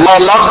loves it. Allah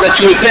loves that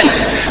you repent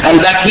and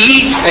that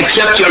He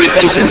accepts your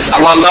repentance.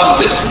 Allah loves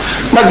this.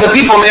 But the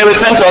people may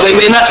repent or they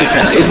may not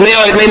repent. It may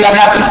or it may not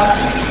happen.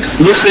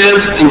 This is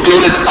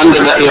included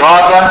under the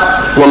irada,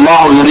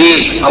 wallahu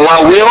yurid.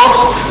 Allah wills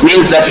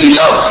means that He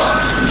loves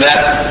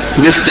that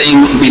this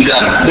thing be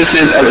done. This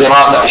is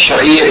al-irada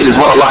al-Shar'iyya. It is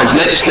what Allah has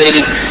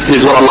legislated. It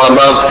is what Allah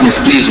loves and is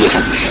pleased with.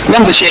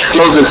 Then the Shaykh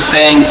closes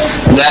saying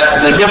that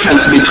the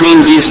difference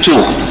between these two,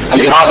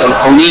 al-irada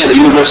al-kawniyya, the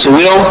universal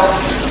will,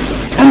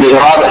 and the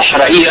irada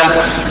al-Shar'iyya,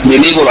 the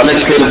legal or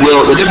legislative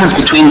will, the difference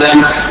between them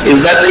is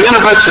that the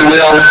universal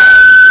will,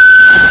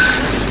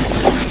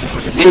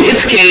 in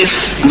its case,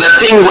 the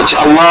thing which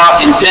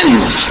Allah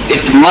intends,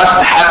 it must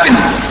happen.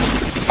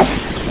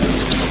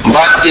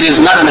 But it is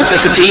not a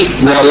necessity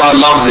that Allah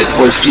loves it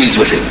or is pleased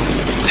with it.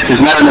 It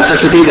is not a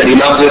necessity that He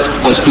loves it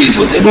or is pleased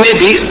with it. It may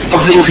be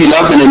of things He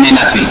loves and it may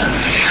not be.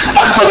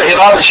 As for the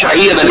irada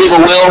al-Shar'iyya, the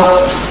legal will,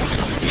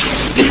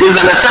 it is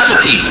a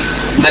necessity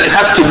that it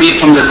has to be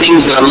from the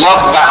things that are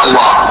loved by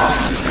Allah.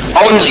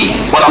 only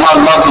what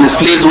Allah loves and is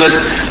pleased with,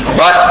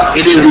 but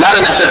it is not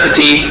a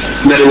necessity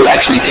that it will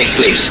actually take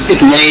place. It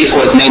may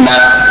or it may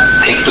not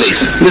take place.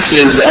 This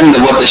is the end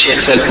of what the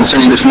Shaykh says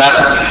concerning this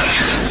matter.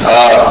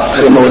 I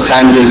don't know what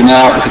time it is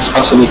now, if it's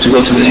possible to go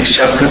to the next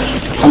chapter.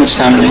 How much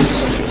time it is?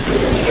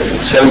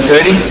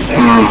 7:30?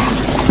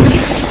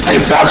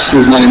 Perhaps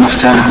there's not enough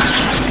time.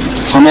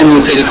 So maybe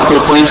we'll take a couple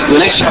of points. The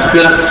next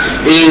chapter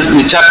is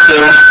the chapter,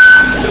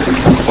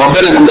 or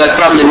better than that,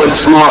 probably what's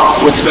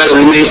better,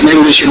 maybe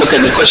we should look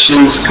at the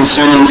questions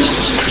concerning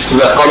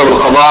the Qadr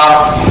al-Qadha.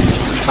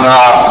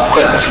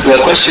 The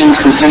questions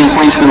concerning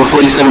points number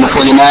 47 to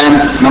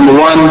 49. Number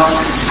 1,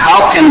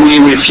 how can we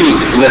refute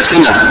the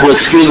sinner who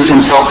excuses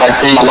himself by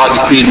saying Allah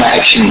decreed my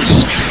actions?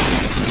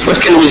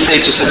 What can we say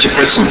to such a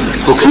person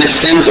who commits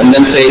sins and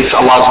then say it's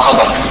Allah's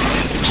Qadr?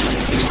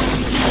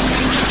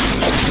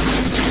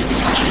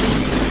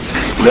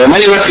 There are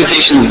many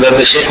refutations that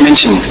the Shaykh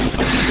mentioned.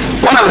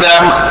 One of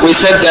them, we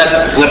said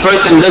that the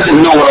person doesn't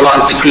know what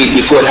Allah has decreed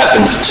before it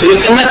happens. So you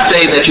cannot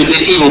say that you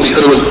did evil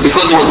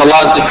because it was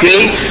Allah's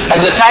decree.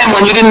 At the time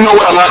when you didn't know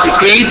what Allah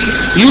decreed,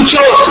 you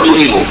chose to do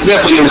evil.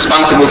 Therefore you're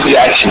responsible for your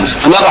actions.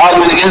 Another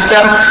argument against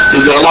them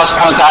is that Allah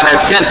subhanahu wa ta'ala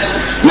has sent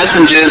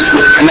messengers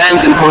with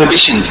commands and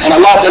prohibitions. And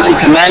Allah doesn't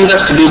command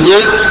us to do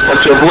good or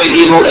to avoid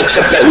evil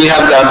except that we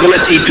have the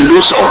ability to do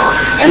so.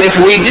 And if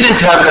we didn't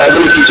have the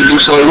ability to do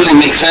so, it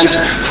wouldn't make sense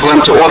for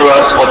Him to order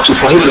us or to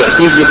prohibit us.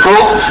 This is the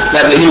proof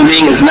that the human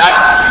being is not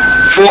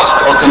forced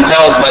or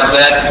compelled, but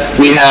that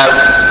we have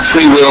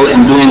free will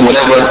in doing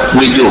whatever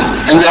we do.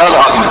 And there are other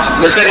arguments.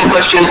 The second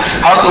question,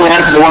 how can we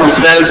answer the one who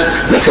says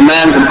the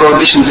commands and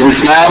prohibitions in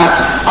Islam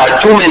are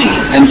too many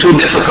and too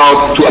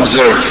difficult to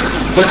observe?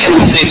 What can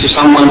we say to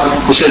someone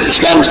who says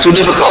Islam is too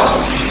difficult?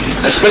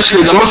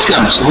 Especially the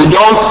Muslims who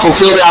don't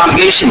fulfill their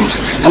obligations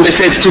and they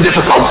say it's too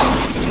difficult.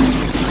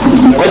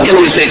 What can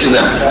we say to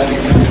them?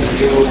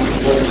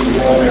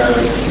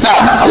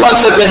 Now, Allah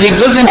said that He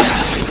doesn't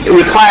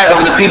require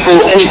of the people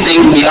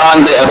anything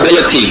beyond their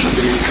ability.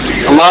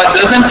 Allah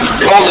doesn't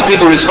hold the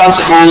people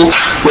responsible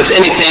with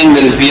anything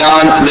that is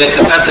beyond their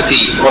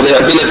capacity or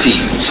their ability.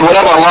 So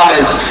whatever Allah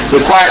has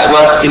required of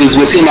us, it is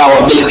within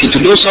our ability to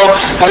do so.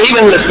 But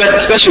even in the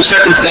special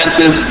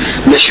circumstances,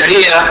 the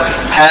Sharia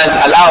has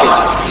allowed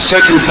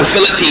certain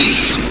facilities,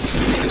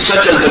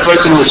 such as the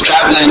person who is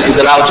traveling is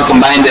allowed to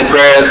combine their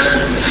prayers,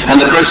 and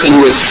the person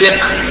who is sick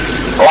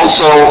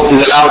also is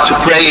allowed to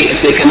pray if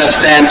they cannot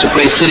stand, to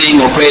pray sitting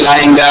or pray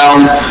lying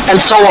down, and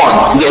so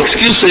on. The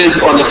excuses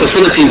or the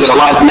facilities that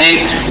Allah has made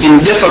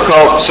in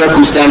difficult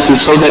circumstances,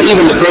 so that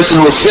even the person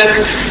who is sick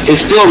is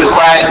still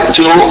required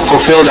to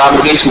fulfill the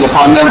obligations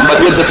upon them, but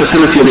with the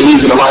facility of the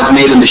ease that Allah has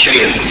made in the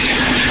Sharia.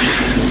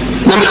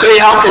 Number 3,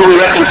 how can we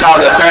reconcile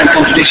the apparent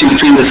contradiction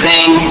between the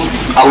saying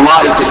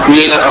Allah is the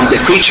creator of the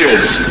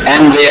creatures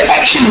and their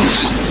actions,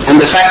 and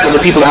the fact that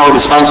the people are held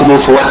responsible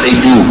for what they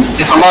do?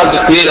 If Allah is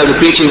the creator of the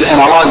creatures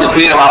and Allah is the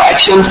creator of our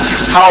actions,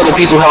 how are the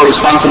people held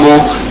responsible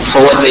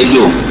for what they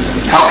do?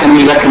 How can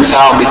we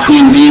reconcile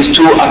between these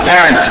two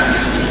apparent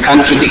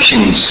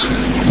contradictions?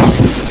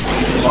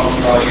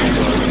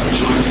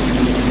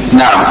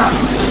 Now,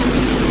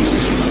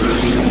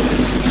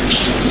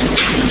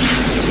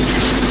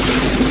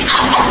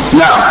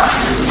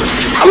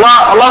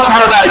 Allah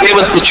subhanahu wa ta'ala gave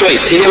us the choice.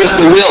 He gave us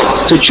the will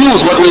to choose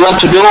what we want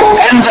to do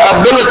and the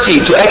ability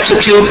to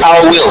execute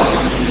our will.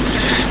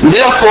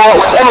 Therefore,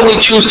 whatever we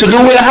choose to do,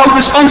 we are held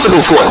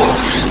responsible for it.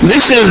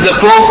 This is the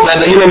proof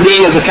that the human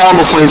being is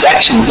accountable for his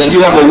actions, that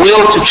you have a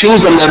will to choose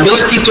and the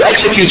ability to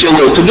execute your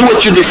will, to do what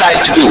you decide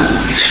to do.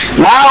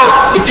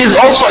 Now, it is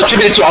also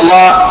attributed to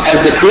Allah as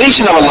the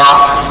creation of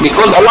Allah,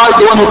 because Allah is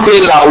the one who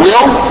created our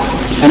will,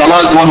 and Allah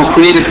is the one who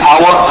created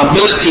our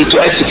ability to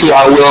execute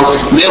our will.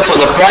 Therefore,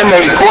 the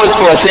primary cause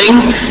for a thing,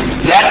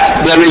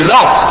 that the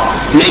result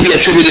may be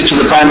attributed to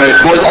the primary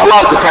cause. Allah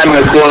is the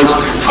primary cause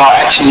for our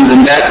actions,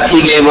 and that He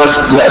gave us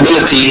the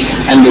ability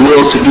and the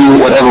will to do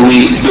whatever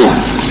we do.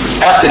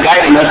 After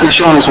guiding us and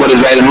showing us what is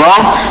right and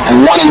wrong,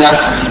 and warning us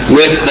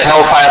with the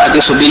hellfire for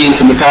disobedience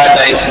and the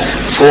paradise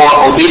for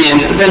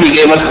obedience, then He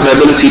gave us the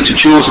ability to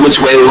choose which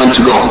way we want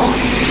to go.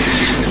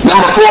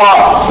 Number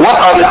 4, what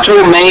are the two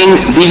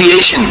main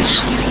deviations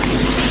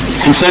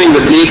concerning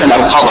the belief in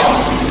Al-Qadr?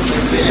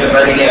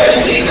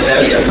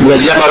 The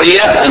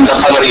Jabariyah and the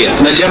Qadariyah.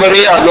 The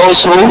Jabariyah are those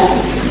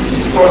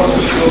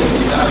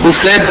who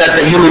said that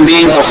the human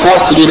beings are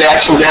forced to do the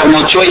actions, they have no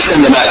choice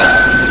in the matter.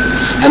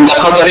 And the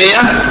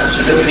Qadariyah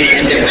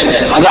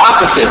are the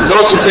opposite,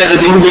 those who say that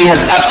the human being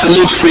has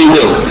absolute free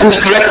will. And the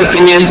correct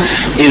opinion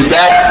is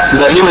that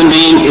the human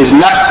being is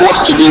not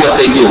forced to do what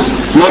they do,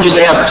 nor do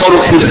they have total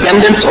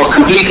independence or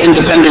complete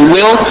independent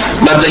will,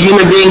 but the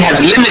human being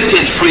has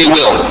limited free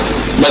will,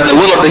 but the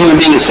will of the human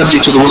being is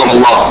subject to the will of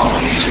Allah.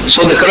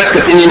 So the correct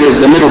opinion is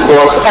the middle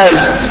course, as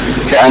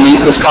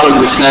the scholars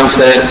of Islam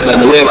said that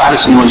the way of Ahl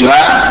Sunnah wal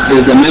Jama'ah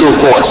is the middle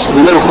course.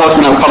 The middle course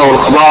in Al-Qadr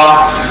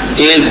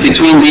wal-Qadha is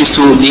between these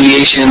two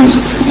deviations,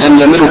 and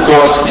the middle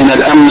course in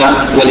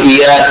Al-Amna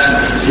wal-Iyat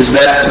is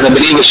that the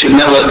believer should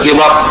never give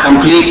up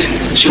complete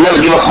should never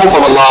give up hope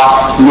of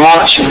Allah, nor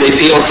should they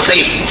feel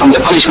safe from the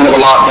punishment of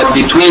Allah. But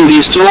between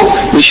these two,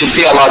 we should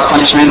fear Allah's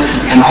punishment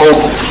and hope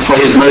for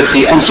His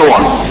mercy, and so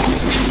on.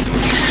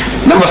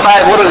 Number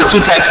 5, what are the 2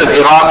 types of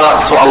irada?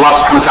 So Allah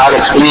subhanahu wa ta'ala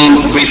explained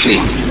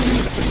briefly.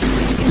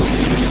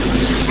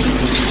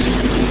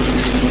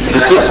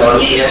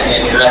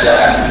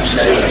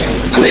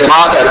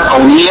 الإرادة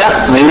الكونية,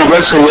 the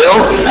universal will,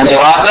 and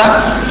إرادة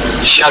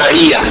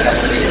شرعية,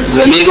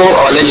 the legal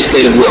or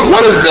legislative will.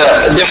 What is the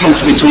difference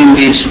between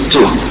these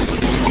two?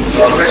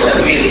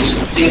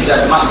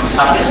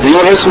 The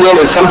universal will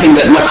is something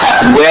that must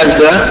happen. Whereas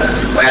the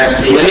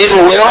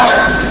legal will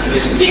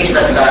is things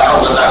that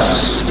Allah does.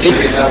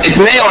 It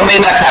may or may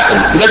not happen.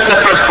 That's the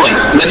first point.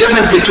 The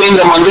difference between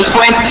them on this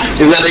point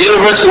is that the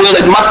universal will,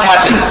 it must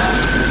happen.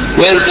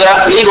 Whereas the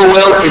legal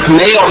will, it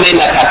may or may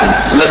not happen.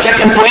 And the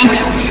second point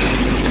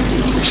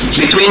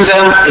between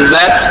them is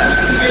that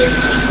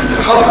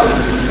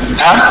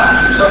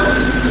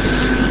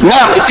no,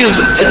 it means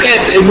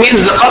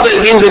the qadr,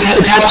 it means it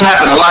has to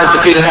happen. Allah has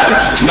decreed it happen.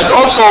 But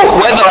also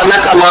whether or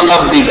not Allah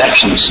loves these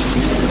actions.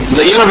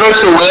 The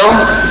universal will,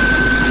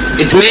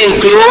 it may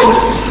include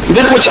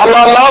that which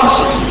Allah loves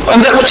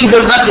and that which He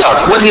does not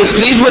love, what He is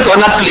pleased with or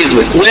not pleased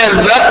with. Whereas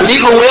that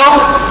legal will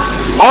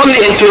only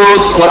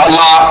includes what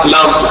Allah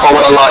loves or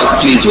what Allah is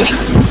pleased with.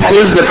 And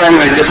this is the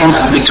primary difference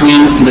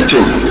between the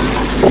two.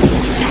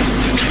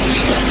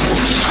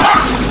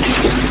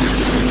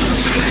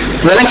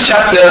 The next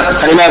chapter,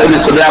 Al-Imam Ibn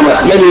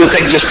Qudamah, maybe we'll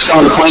take just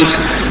some of the points.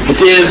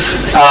 It is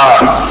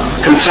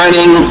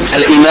concerning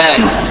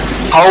Al-Iman,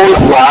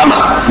 Qawl wa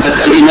Amal. That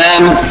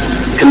Al-Iman,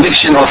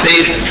 conviction or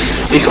faith,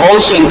 it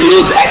also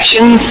includes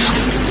actions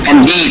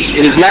and deeds.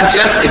 It is not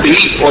just a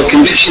belief or a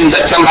conviction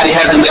that somebody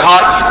has in their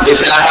heart. They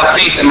say, I have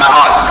faith in my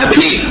heart, I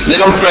believe.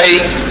 They don't pray,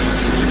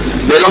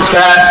 they don't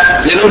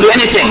fast, they don't do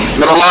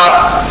anything that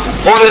Allah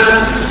ordered,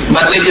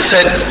 but they just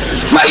said,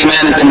 my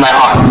Iman is in my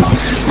heart.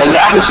 But the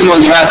Ahl Sunnah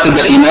wal Jama'ah said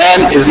that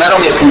Iman is not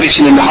only a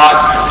conviction in the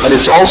heart, but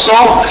it's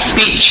also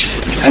speech,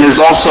 and is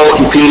also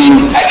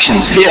including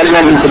actions. Here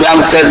Imam Ibn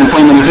Qudamah says in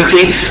point number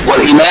 50,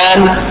 وَالْإِيمَانِ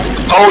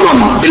قَوْلٌ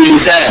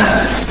بِالْلِسَانِ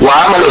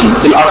وَعَمَلٌ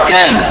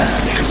بِالْأَرْكَانِ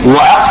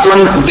وَعَقْدٌ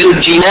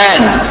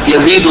بِالْجِنَانِ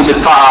يَزِيدُ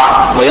بِالطَّاعَةِ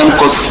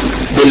وَيَنْقُصْ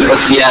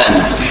بِالْعُصْيَانِ.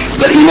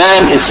 That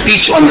Iman is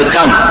speech on the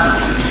tongue,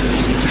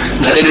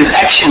 that it is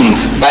actions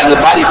by the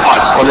body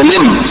parts or the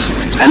limbs,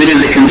 and it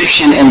is a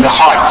conviction in the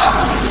heart.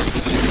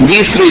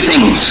 These 3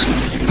 things,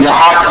 the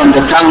heart and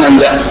the tongue and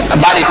the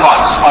body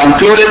parts, are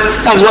included.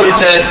 That's what it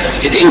says.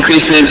 It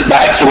increases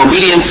by acts of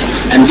obedience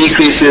and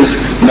decreases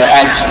by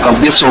acts of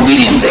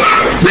disobedience.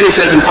 Then it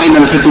says in point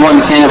number 51,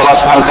 the saying of Allah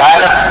subhanahu wa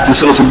ta'ala in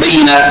Surah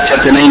Al-Bayyinah,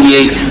 chapter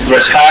 98,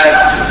 verse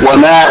 5,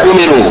 وَمَا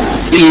أُمِرُوا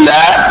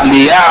إِلَّا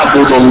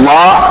لِيَعْبُدُوا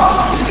اللَّهَ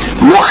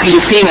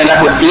مُخْلِصِينَ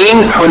لَهُ الدِّينَ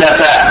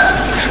حُنَفَاءَ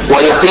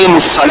وَيُقِيمُوا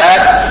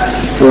الصَّلَاةَ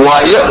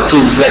وَيُؤْتُوا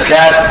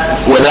الزَّكَاةَ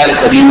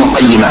وَذَلِكَ دِينُ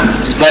قَيِّمًا.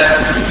 That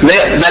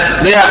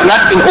they have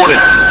not been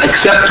ordered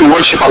except to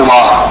worship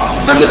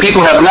Allah. That the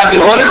people have not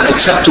been ordered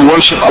except to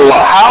worship Allah.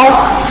 How?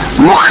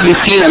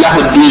 مُخْلِصِينَ لَهُ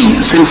الدِّينَ.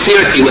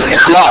 Sincerity, with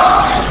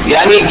ikhlas.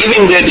 Yani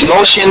giving their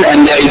devotion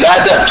and their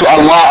ibadah to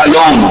Allah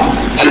alone.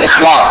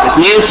 Al-ikhlas. It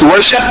means to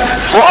worship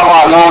for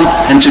Allah alone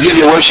and to give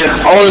your worship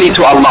only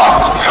to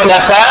Allah.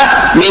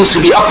 Hunafa means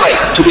to be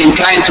upright, to be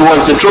inclined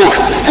towards the truth,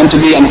 and to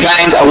be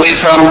inclined away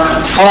from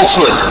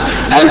falsehood,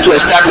 and to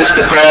establish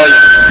the prayers,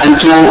 and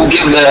to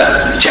give the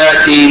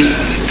charity,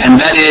 and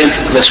that is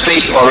the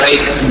straight or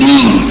right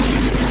deen.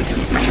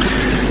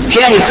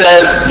 Here he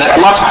says that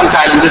Allah subhanahu wa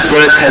ta'ala in this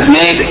verse has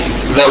made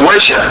the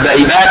worship, the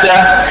ibadah,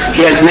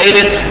 He has made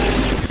it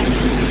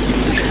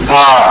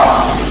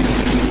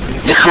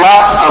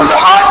ikhlas of the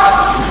heart,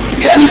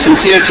 and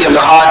sincerity of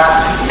the heart,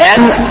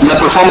 and the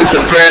performance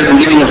of prayers and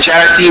giving of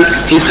charity.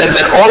 He said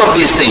that all of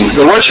these things,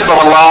 the worship of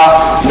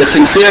Allah, the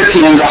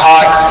sincerity in the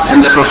heart,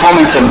 and the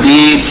performance of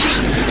deeds,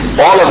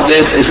 all of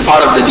this is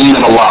part of the deen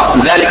of Allah.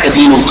 ذَلِكَ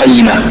دِينُ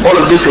الْقَيِّمَةِ. All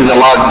of this is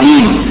Allah's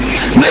deen.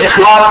 The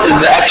ikhlas is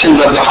the actions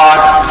of the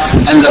heart,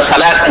 and the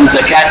salat and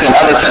zakat and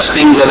other such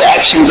things are the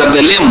actions of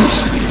the limbs.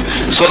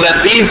 So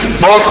that these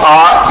both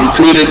are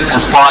included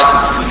as part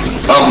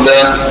of the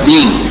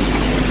deen.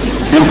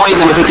 In point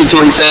number 52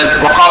 he says,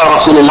 وقال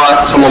رسول الله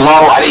صلى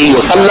الله عليه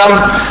وسلم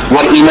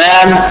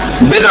والإيمان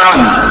بضع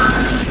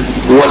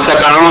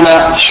وسبعون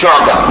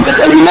شعبة. That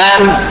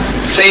al-Iman,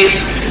 faith,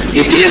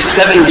 it is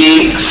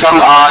 70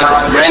 some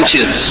odd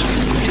branches.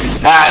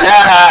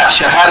 أعلاها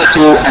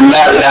شهادة أن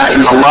لا إله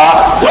إلا الله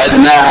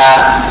وأدناها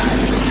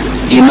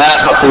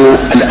إماطة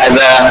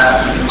الأذى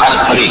عن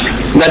الطريق.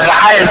 That the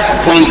highest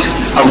point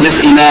of this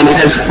Iman, it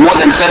has more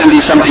than 70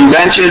 something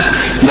branches.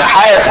 The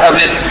highest of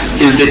it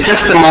is the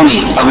testimony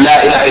of La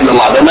ilaha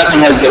illallah, that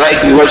nothing has the right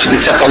to be worshipped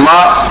except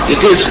Allah. It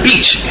is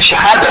speech,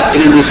 shahada.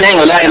 It is the saying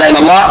of La ilaha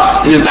illallah.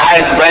 It is the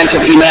highest branch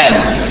of Iman.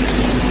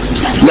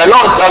 The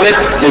lowest of it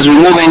is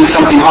removing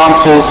something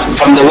harmful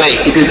from the way.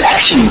 It is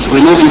actions,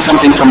 removing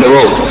something from the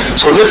road.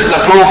 So this is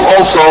a proof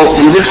also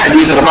in this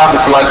hadith of the Prophet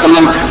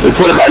ﷺ,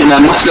 reported by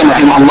Imam Muslim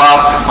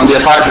rahimahullah on the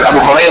authority of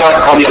Abu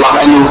Hurairah radiallahu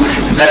anhu,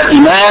 that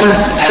Iman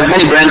has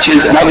many branches,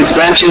 and of its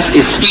branches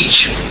is speech.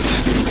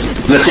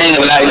 The saying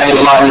of La ilaha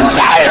illallah is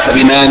the highest of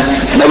Iman,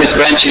 and of its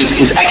branches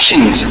is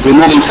actions,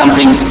 removing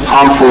something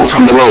harmful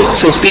from the road.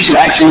 So speech and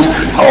actions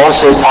are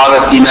also part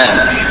of Iman.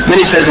 Then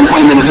he says in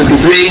point number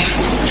 53,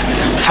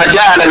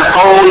 فَجَعَلَ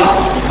الْقَوْلِ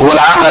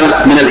وَالْعَمَلِ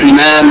مِنَ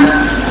الْإِيمَانِ,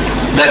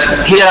 that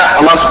here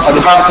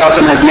the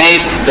Prophet has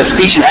made the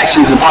speech and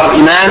actions a part of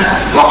Iman.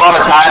 وقال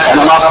تعالى, and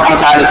Allah subhanahu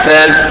wa ta'ala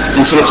says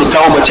in Surah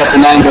At-Tawbah chapter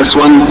 9 verse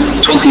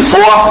 124,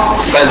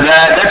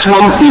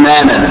 فَزَادَتْهُمْ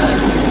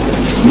إِيمَانًا,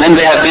 then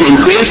they have been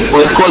increased, or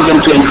it caused them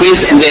to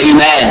increase in their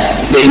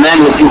Iman. The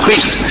Iman was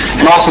increased.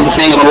 And also the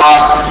saying of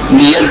Allah,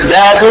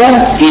 لِيَزْدَادُوا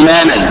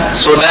إِيمَانًا,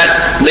 so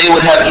that they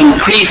would have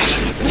increased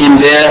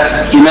in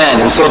their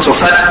Iman. In Surah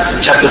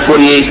Al-Fath chapter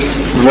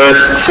 48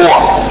 verse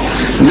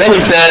 4. Then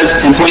he says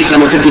in point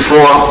number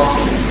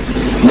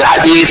 54, the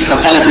hadith of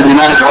Anas ibn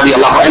Malik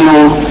radiallahu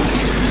anhu,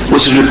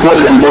 which is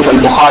reported in both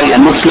Al-Bukhari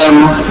and Muslim,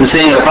 the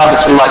saying of the Prophet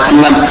sallallahu alaihi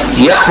wasallam,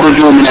 يخرج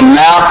من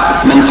النار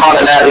من قال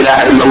لا إله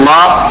إلا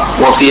الله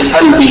وفي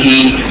قلبه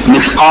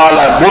مثقال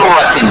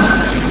ذرة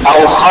أو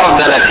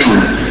خردلة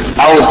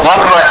أو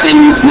ذرة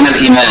من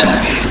الإيمان.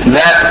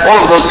 That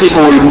all of those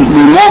people will be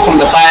removed from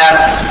the fire,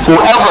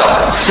 whoever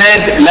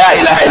said La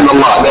ilaha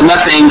illallah, that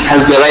nothing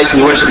has the right to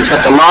be worshipped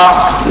except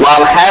Allah,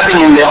 while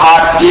having in their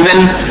heart even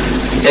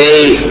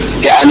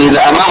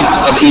the amount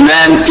of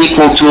Iman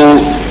equal to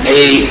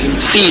a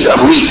seed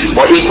of wheat,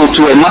 or equal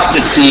to a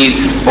mustard seed,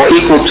 or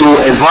equal to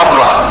a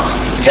dharra,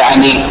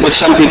 which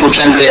some people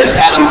translate as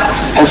atom,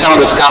 and some of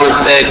the scholars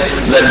say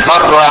that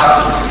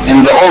dharra,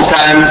 in the old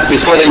time,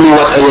 before they knew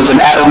what it was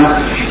an atom,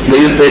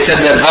 they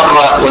said that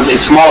dharra was a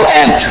small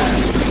ant.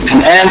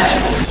 An ant,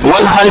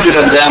 100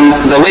 of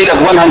them, the weight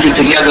of 100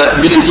 together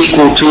didn't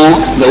equal to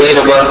the weight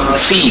of a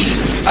seed,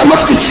 a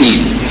mustard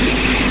seed.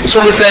 So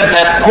he said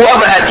that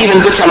whoever had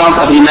even this amount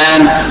of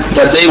Iman,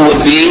 that they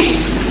would be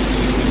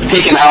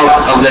taken out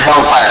of the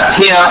hellfire.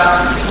 Here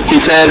he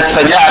says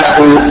فَجَعَلَهُ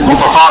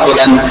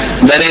مُتَفَاضِلًا,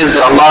 that is,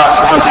 that Allah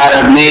subhanahu wa ta'ala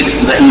has made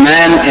the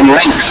Iman in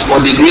ranks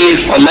or degrees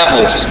or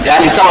levels.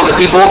 Some of the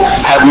people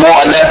have more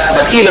or less,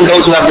 but even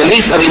those who have the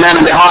least of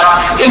Iman in their heart,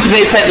 if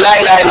they said La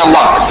ilaha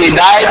illallah, if they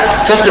died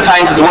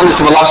testifying to the oneness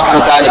of Allah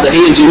subhanahu wa ta'ala, that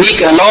He is unique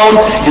and alone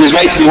in His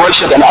right to be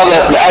worshipped, and other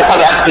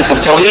aspects of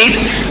Tawheed,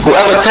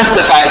 whoever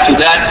testified to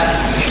that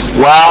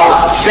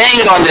while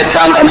saying it on their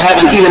tongue and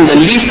having even the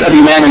least of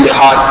Iman in their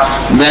heart,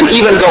 then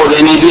even though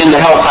they may be in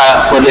the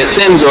hellfire for their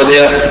sins or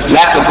their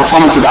lack of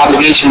performance of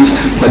obligations,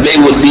 but they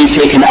would be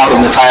taken out of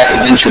the fire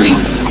eventually.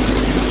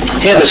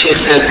 Here the Shaykh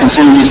says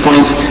concerning these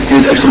points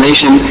in his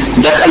explanation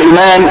that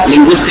al-Iman,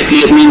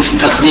 linguistically, it means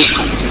tasdeeq,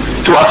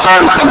 to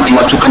affirm something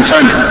or to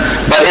confirm it.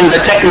 But in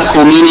the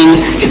technical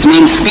meaning, it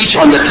means speech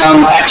on the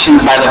tongue, actions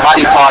by the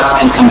body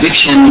parts, and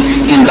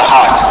conviction in the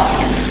heart.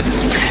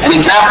 An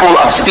example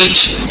of speech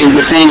is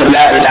the saying of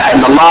La ilaha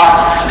illallah.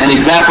 An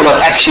example of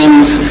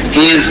actions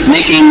is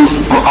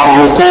making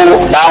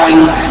ruku',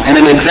 bowing. And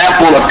an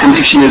example of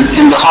conviction is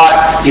in the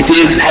heart. It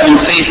is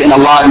having faith in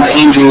Allah and the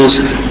angels,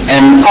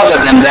 and other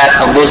than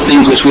that, of those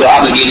things which we are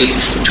obligated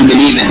to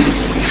believe in.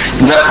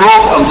 The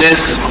proof of this,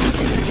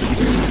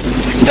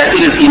 that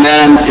it is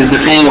Iman, is the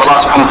saying of Allah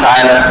subhanahu wa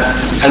ta'ala,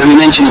 as we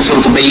mentioned in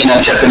Surah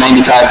Al-Bayyinah, chapter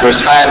 95, verse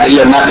 5, that you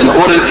have not been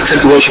ordered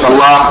except to worship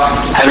Allah,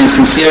 having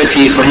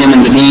sincerity for Him in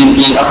the deen,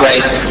 being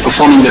upright,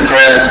 performing the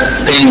prayers,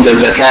 paying the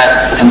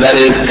zakat, and that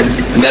is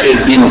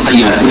Deen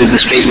al-Qayyimah, it is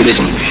the straight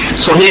religion.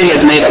 So here He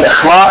has made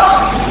al-Ikhlas,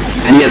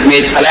 and He has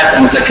made salat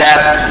and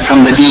zakat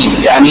from the deen.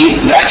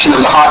 The action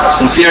of the heart of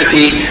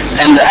sincerity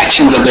and the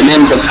actions of the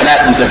limbs of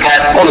salat and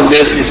zakat, all of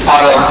this is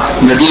part of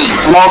the deen.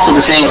 And also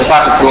the saying of the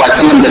Prophet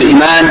ﷺ that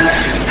Iman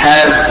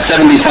has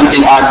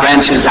 70-something odd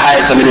branches. The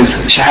highest of it is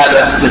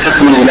Shahada, the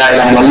testimony of La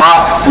ilaha illallah,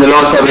 and the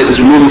lowest of it is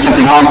removing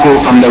something harmful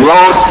from the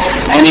road.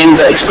 And in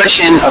the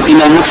expression of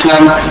Imam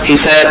Muslim, he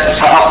said,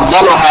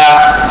 فَأَفْضَلُهَا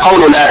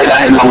قَوْلُ لَا إِلَهَ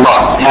إِلَّا اللَّهِ.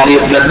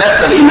 The best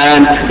of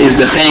Iman is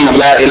the saying of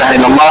La ilaha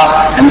illallah,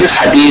 and this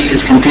hadith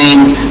is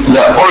contained,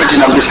 the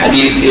origin of this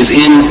hadith is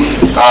in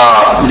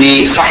the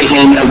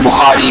Sahihain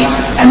al-Bukhari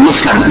and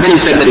Muslim. Then he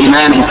said that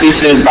Iman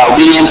increases by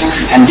obedience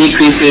and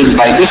decreases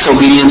by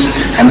disobedience,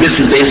 and this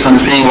is based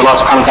on the saying of Allah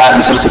subhanahu wa ta'ala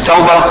in Surah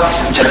At-Tawbah,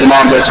 chapter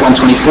 9, verse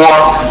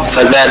 124,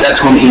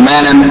 فَزَادَتْهُمْ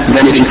إِيمَانًا,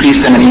 then it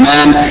increased them in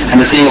Iman, and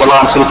the saying of Allah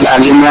in Surah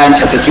Al-Imran,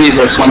 chapter 3,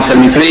 verse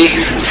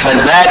 173,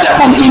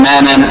 فَزَادَهُمْ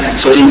إِيمَانًا,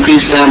 so it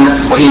increased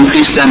them, or He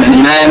increased them in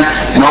Iman,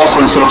 and also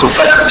in Surah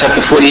Al-Fath,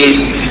 chapter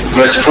 48,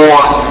 verse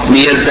 4,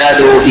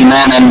 لِيَزْدَادُوا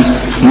إِيمَانًا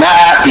مَعَ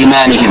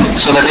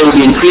إِيمَانِهِمْ, so that they will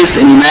be increased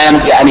in Iman,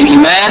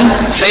 Iman,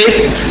 faith,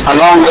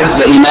 along with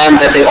the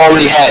Iman that they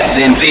already had.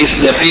 Their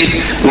faith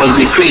was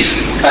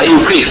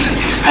increased.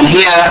 And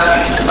here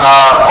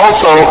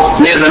also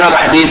there's another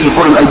hadith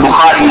reported in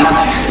Al-Bukhari.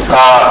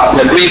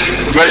 The brief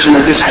version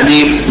of this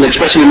hadith, the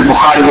expression in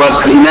Al-Bukhari was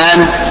Al-Iman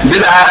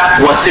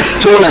bid'ah wa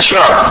siftuna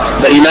shu'b.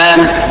 The Iman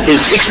is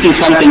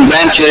 60-something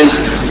branches.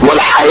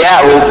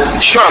 Wal-haya'u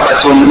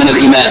shu'batun min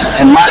al-Iman.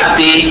 And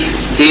modesty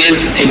is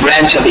a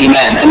branch of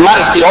Iman. And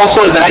modesty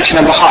also is an action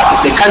of the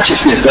heart. It's a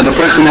consciousness that the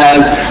person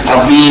has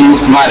of being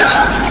modest.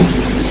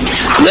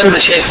 Then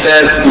the Shaykh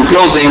says, in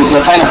closing,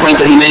 the final point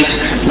that he makes,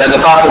 that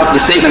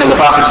the statement of the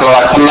Prophet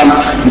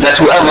ﷺ, that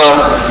whoever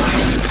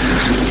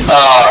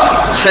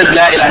says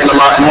La ilaha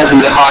illallah and has in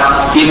their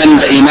heart even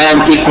the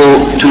iman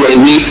equal to a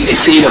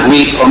seed of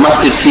wheat or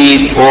mustard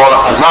seed or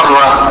a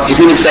zarra, if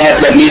even if they have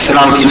at least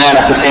around iman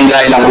after saying La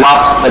ilaha illallah,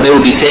 that they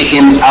will be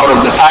taken out of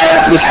the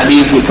fire. This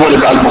hadith reported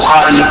by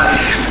Al-Bukhari,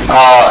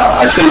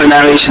 a similar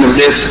narration of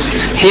this.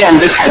 Here in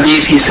this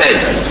hadith he said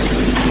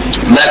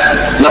that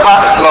the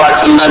Prophet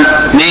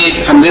ﷺ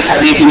made from this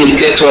hadith, he made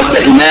clear to us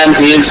that iman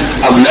is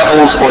of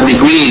levels or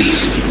degrees.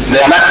 They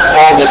are not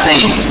all the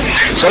same.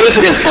 So if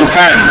it is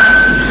confirmed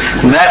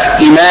that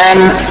iman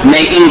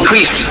may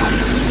increase,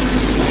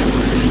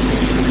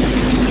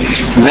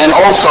 then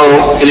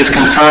also it is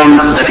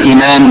confirmed that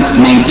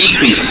iman may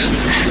decrease,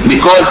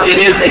 because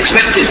it is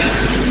expected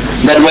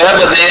that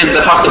wherever there is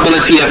the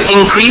possibility of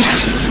increase,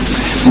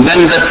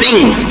 then the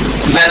thing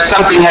that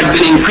something has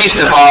been increased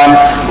upon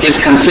is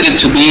considered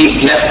to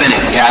be less than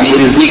it. Yani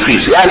it is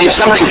decreased. Yani if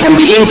something can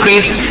be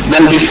increased,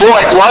 then before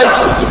it was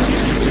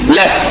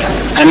less,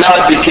 and now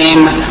it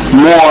became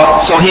more.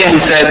 So here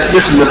he said, this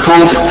is the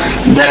proof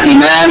that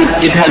iman,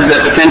 it has the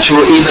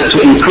potential either to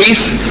increase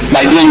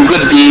by doing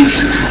good deeds,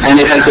 and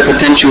it has the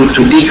potential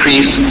to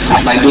decrease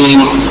by doing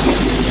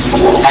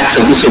acts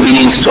of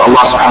disobedience to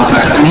Allah subhanahu wa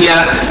ta'ala. And here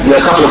there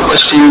are a couple of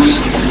questions.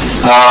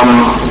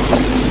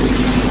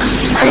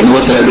 I don't know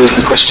what I do with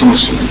the questions.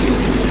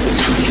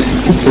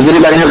 Does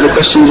anybody have the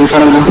questions in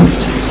front of them?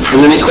 Is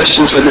there any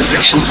questions for this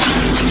section?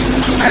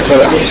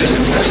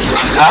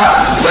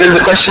 What is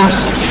the question?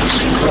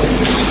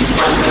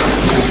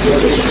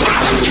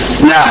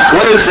 Now,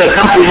 what is the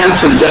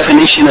comprehensive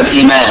definition of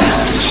iman?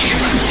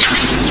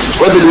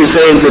 What did we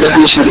say is the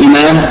definition of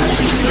iman?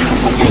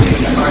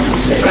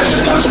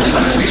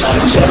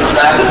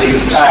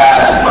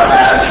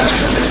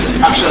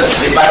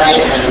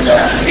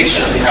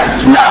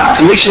 Now,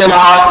 conviction in the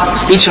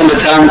heart, speech on the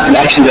tongue, and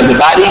actions of the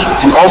body,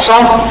 and also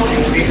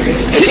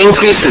it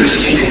increases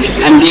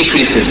and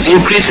decreases.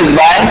 Increases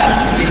by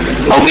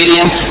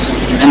obedience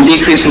and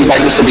decreases by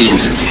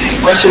disobedience.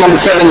 Question number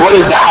 7, what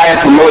is the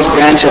highest and lowest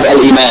branch of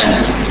al-iman?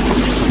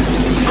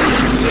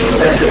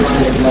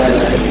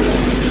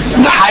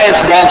 The highest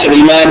branch of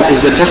iman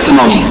is the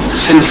testimony,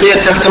 sincere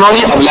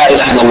testimony of La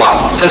ilaha illallah,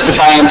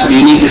 testifying to the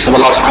uniqueness of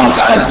Allah subhanahu wa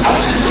ta'ala.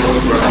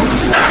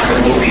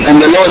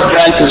 And the lowest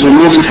branch is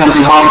removing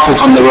something harmful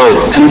from the road.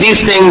 And these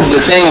things,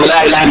 the saying of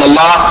La ilaha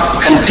illallah,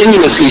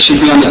 continuously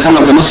should be on the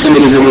tongue of the Muslim.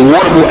 It is a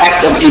rewardable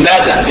act of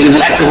ibadah. It is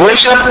an act of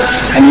worship.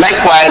 And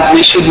likewise,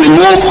 we should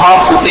remove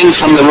harmful things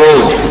from the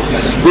road.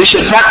 We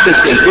should practice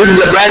this. This is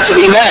a branch of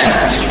iman.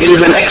 It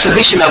is an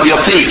exhibition of your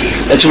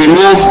faith, that you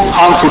remove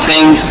harmful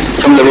things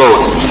from the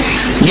road.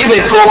 Give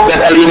a proof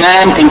that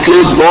al-iman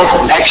includes both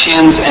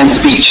actions and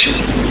speech.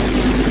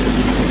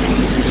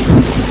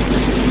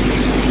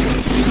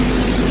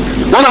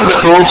 One of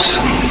the proofs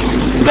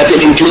that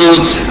it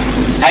includes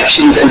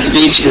actions and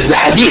speech is the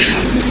hadith,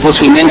 which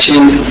we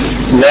mentioned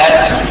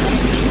that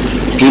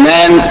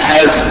iman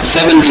has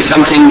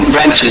 70-something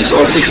branches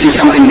or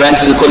 60-something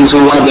branches according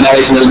to one of the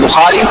narrations of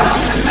Bukhari,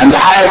 and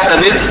the highest of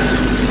it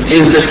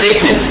is the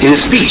statement, is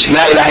speech,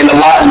 La ilaha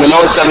illallah, and the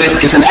lowest of it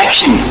is an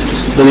action,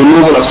 the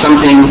removal of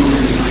something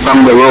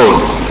from the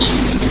road.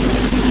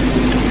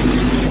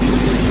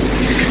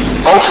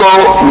 Also,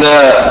 the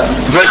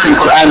verse in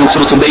Quran in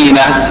Surah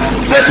Al-Bayyinah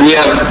that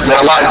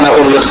Allah has not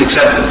ordered us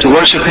except to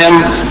worship Him,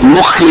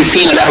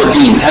 مُخْلِصِينَ لَهُ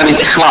الدِّينَ, having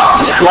ikhlas.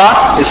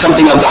 Ikhlas is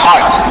something of the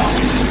heart,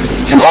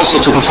 and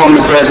also to perform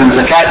the prayers and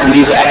zakat, and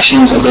these are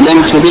actions of the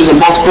limbs. So these are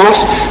both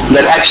proofs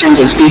that actions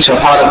and speech are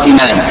part of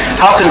iman.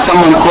 How can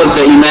someone cause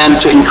their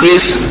iman to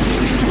increase?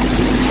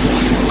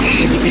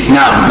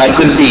 Now, by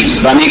good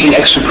deeds, by making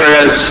extra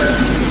prayers,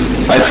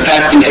 by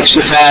fasting extra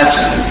fast,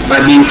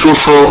 by being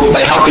truthful, by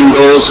helping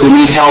those who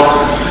need help,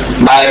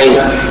 by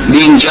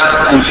being just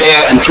and fair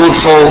and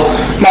truthful,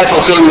 by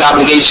fulfilling the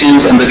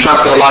obligations and the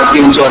trust that Allah has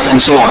given to us, and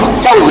so on.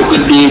 All of the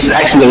good deeds, the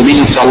actions of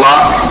obedience to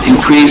Allah,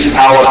 increase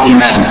our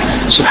iman.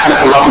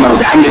 سبحانك اللهم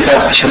وبحمدك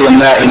أشهد أن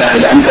لا إله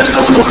إلا أنت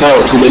أستغفرك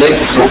وأتوب إليك.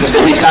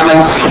 Any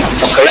comments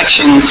or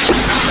corrections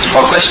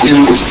or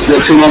questions? There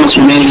are 2 moments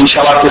remaining,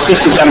 inshallah. If the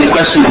sisters have any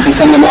questions, you can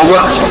send them over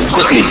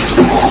quickly.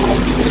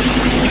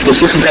 If the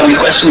sisters have any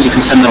questions, you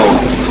can send them over.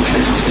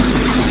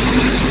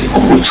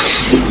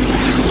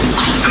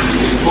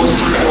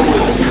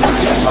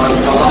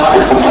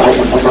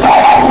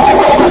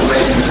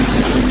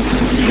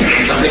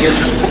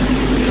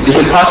 Is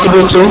it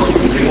possible to?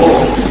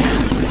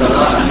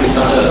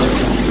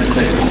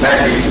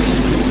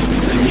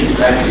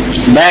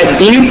 Bad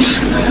deeds?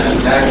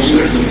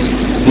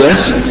 Yes.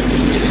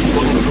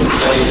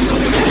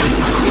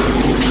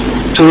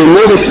 To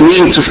remove it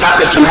means to stop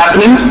it from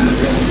happening?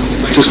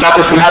 To stop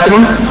it from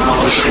happening?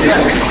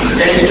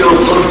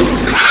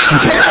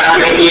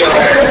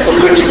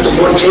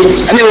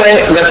 Anyway,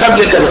 the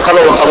subject of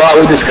Qadar wa Qada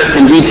we discussed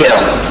in detail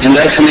in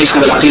the explanation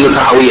of Al-Aqidah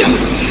Tahawiyah.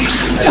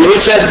 And we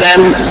said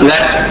then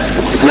that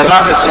the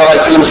Prophet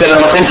ﷺ said in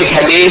an authentic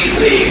hadith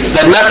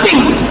that nothing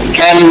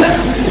can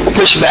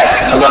push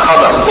back the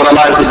qadr, what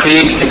Allah has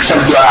decreed,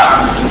 except dua.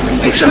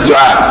 Except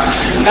dua.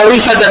 And we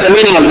said that the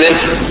meaning of this,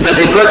 that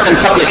a person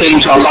supplicating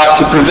to Allah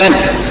to prevent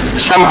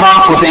some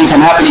harmful thing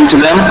from happening to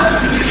them,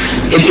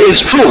 it is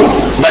true,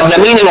 but the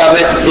meaning of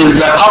it is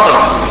the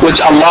qadr which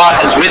Allah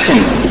has written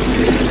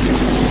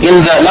in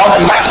the Lawh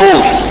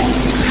al-Mahfuz.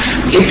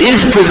 It is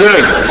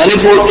preserved, and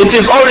it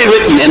is already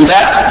written in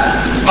that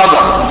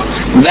qadr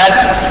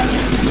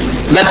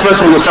that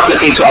person will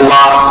supplicate to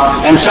Allah,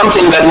 and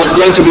something that was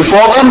going to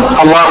befall them,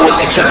 Allah will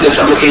accept their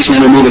supplication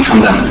and remove it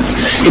from them.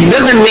 It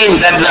doesn't mean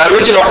that the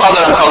original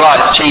qadr and qadar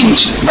is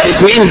changed, but it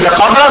means the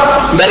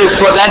qadr that is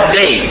for that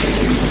day.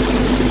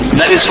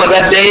 That is for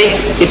that day,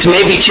 it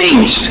may be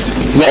changed.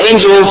 The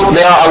angels,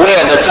 they are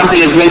aware that something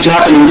is going to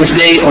happen in this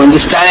day or in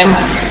this time,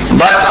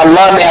 but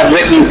Allah may have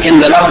written in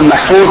the Lawh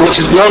al-Mahfuz, which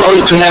is known only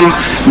to Him,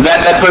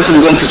 that that person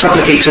is going to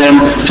supplicate to Him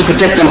to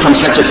protect them from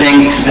such a thing,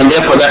 and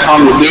therefore that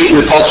harm will be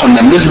repulsed from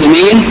them. This is the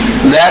meaning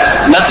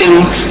that nothing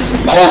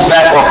holds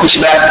back or push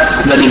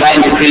back the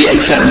divine decree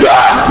except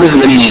dua. This is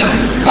the meaning of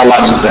it. Allah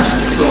knows best.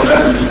 So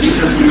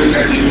because you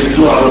actually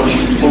do our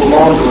people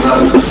long or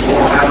not,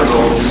 or have it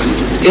all.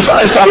 If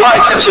Allah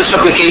accepts your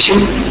supplication,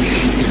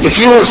 if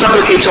you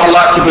supplicate to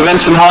Allah to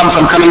prevent some harm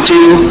from coming to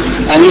you,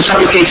 and you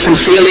supplicate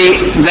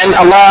sincerely, then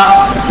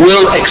Allah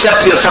will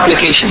accept your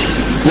supplication.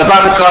 The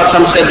Prophet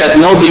ﷺ said that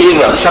no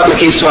believer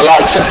supplicates to Allah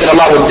except that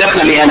Allah will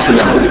definitely answer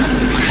them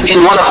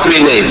in one of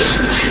three ways.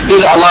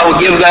 Either Allah will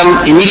give them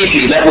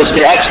immediately that which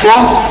they asked for,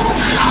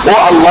 or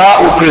Allah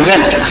will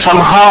prevent some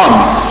harm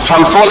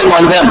from falling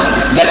on them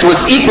that was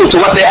equal to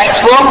what they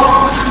asked for,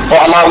 or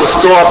Allah will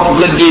store up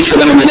good deeds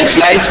for them in the next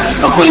life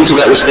according to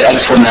that which they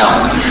asked for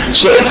now.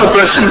 So if a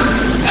person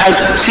has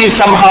seen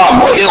some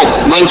harm or ill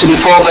going to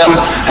befall them,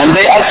 and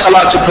they ask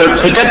Allah to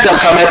protect them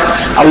from it,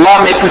 Allah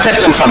may protect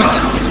them from it.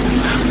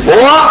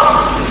 Or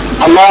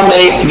Allah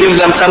may give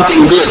them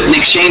something good in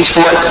exchange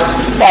for it.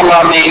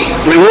 Allah may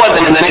reward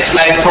them in the next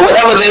life for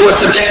whatever they were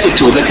subjected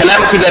to. The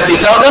calamity that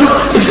befell them,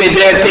 if they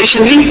bear it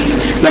patiently,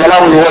 then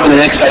Allah will reward them in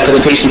the next life for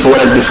the patience for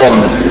what has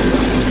befallen them.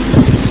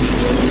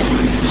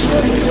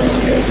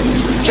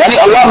 Yani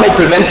Allah may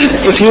prevent it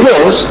if He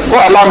wills, or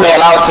Allah may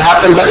allow it to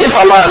happen, but if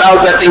Allah allows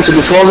that thing to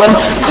befall them,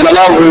 then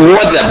Allah will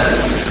reward them.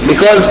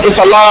 Because if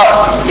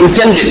Allah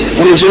intended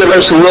in His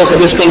universal will for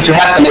this thing to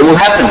happen, it will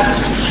happen.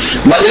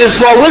 But it is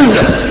for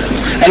wisdom.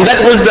 And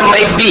that wisdom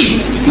might be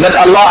that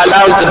Allah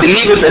allows the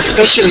believers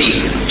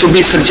especially to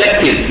be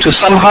subjected to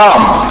some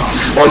harm,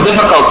 or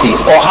difficulty,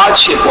 or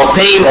hardship, or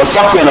pain, or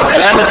suffering, or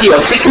calamity, or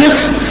sickness,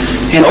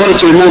 in order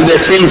to remove their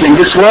sins in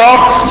this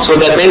world, so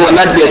that they will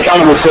not be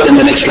accountable for it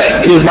in the next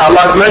life. It is by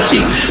Allah's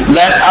mercy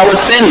that our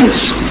sins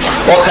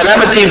or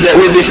calamities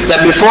that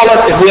befall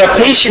us, if we are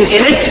patient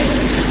in it,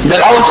 that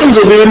our sins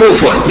will be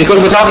removed for it. Because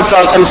the Prophet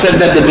ﷺ said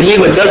that the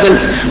believer doesn't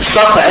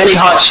suffer any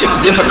hardship,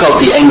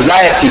 difficulty,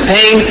 anxiety,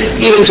 pain,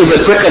 even to the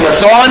prick of a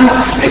thorn,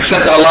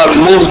 except that Allah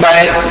removes by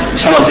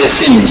some of their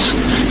sins.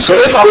 So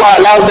if Allah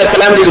allows the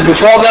calamity to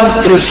befall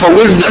them, it is for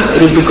wisdom.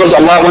 It is because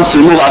Allah wants to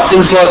remove our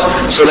sins for us,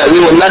 so that we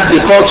will not be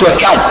called to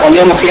account on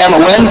Yawm al-Qiyamah,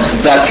 when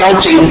the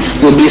accounting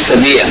will be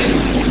severe.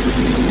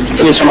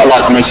 It is from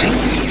Allah's mercy.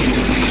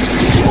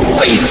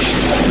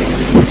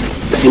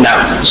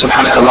 نعم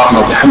سبحانك اللهم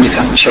وبحمدك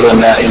أشهد أن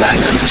لا إله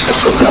إلا أنت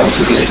أستغفرك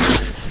وأتوب إليك.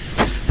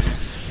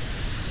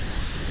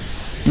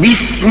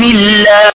 بسم الله.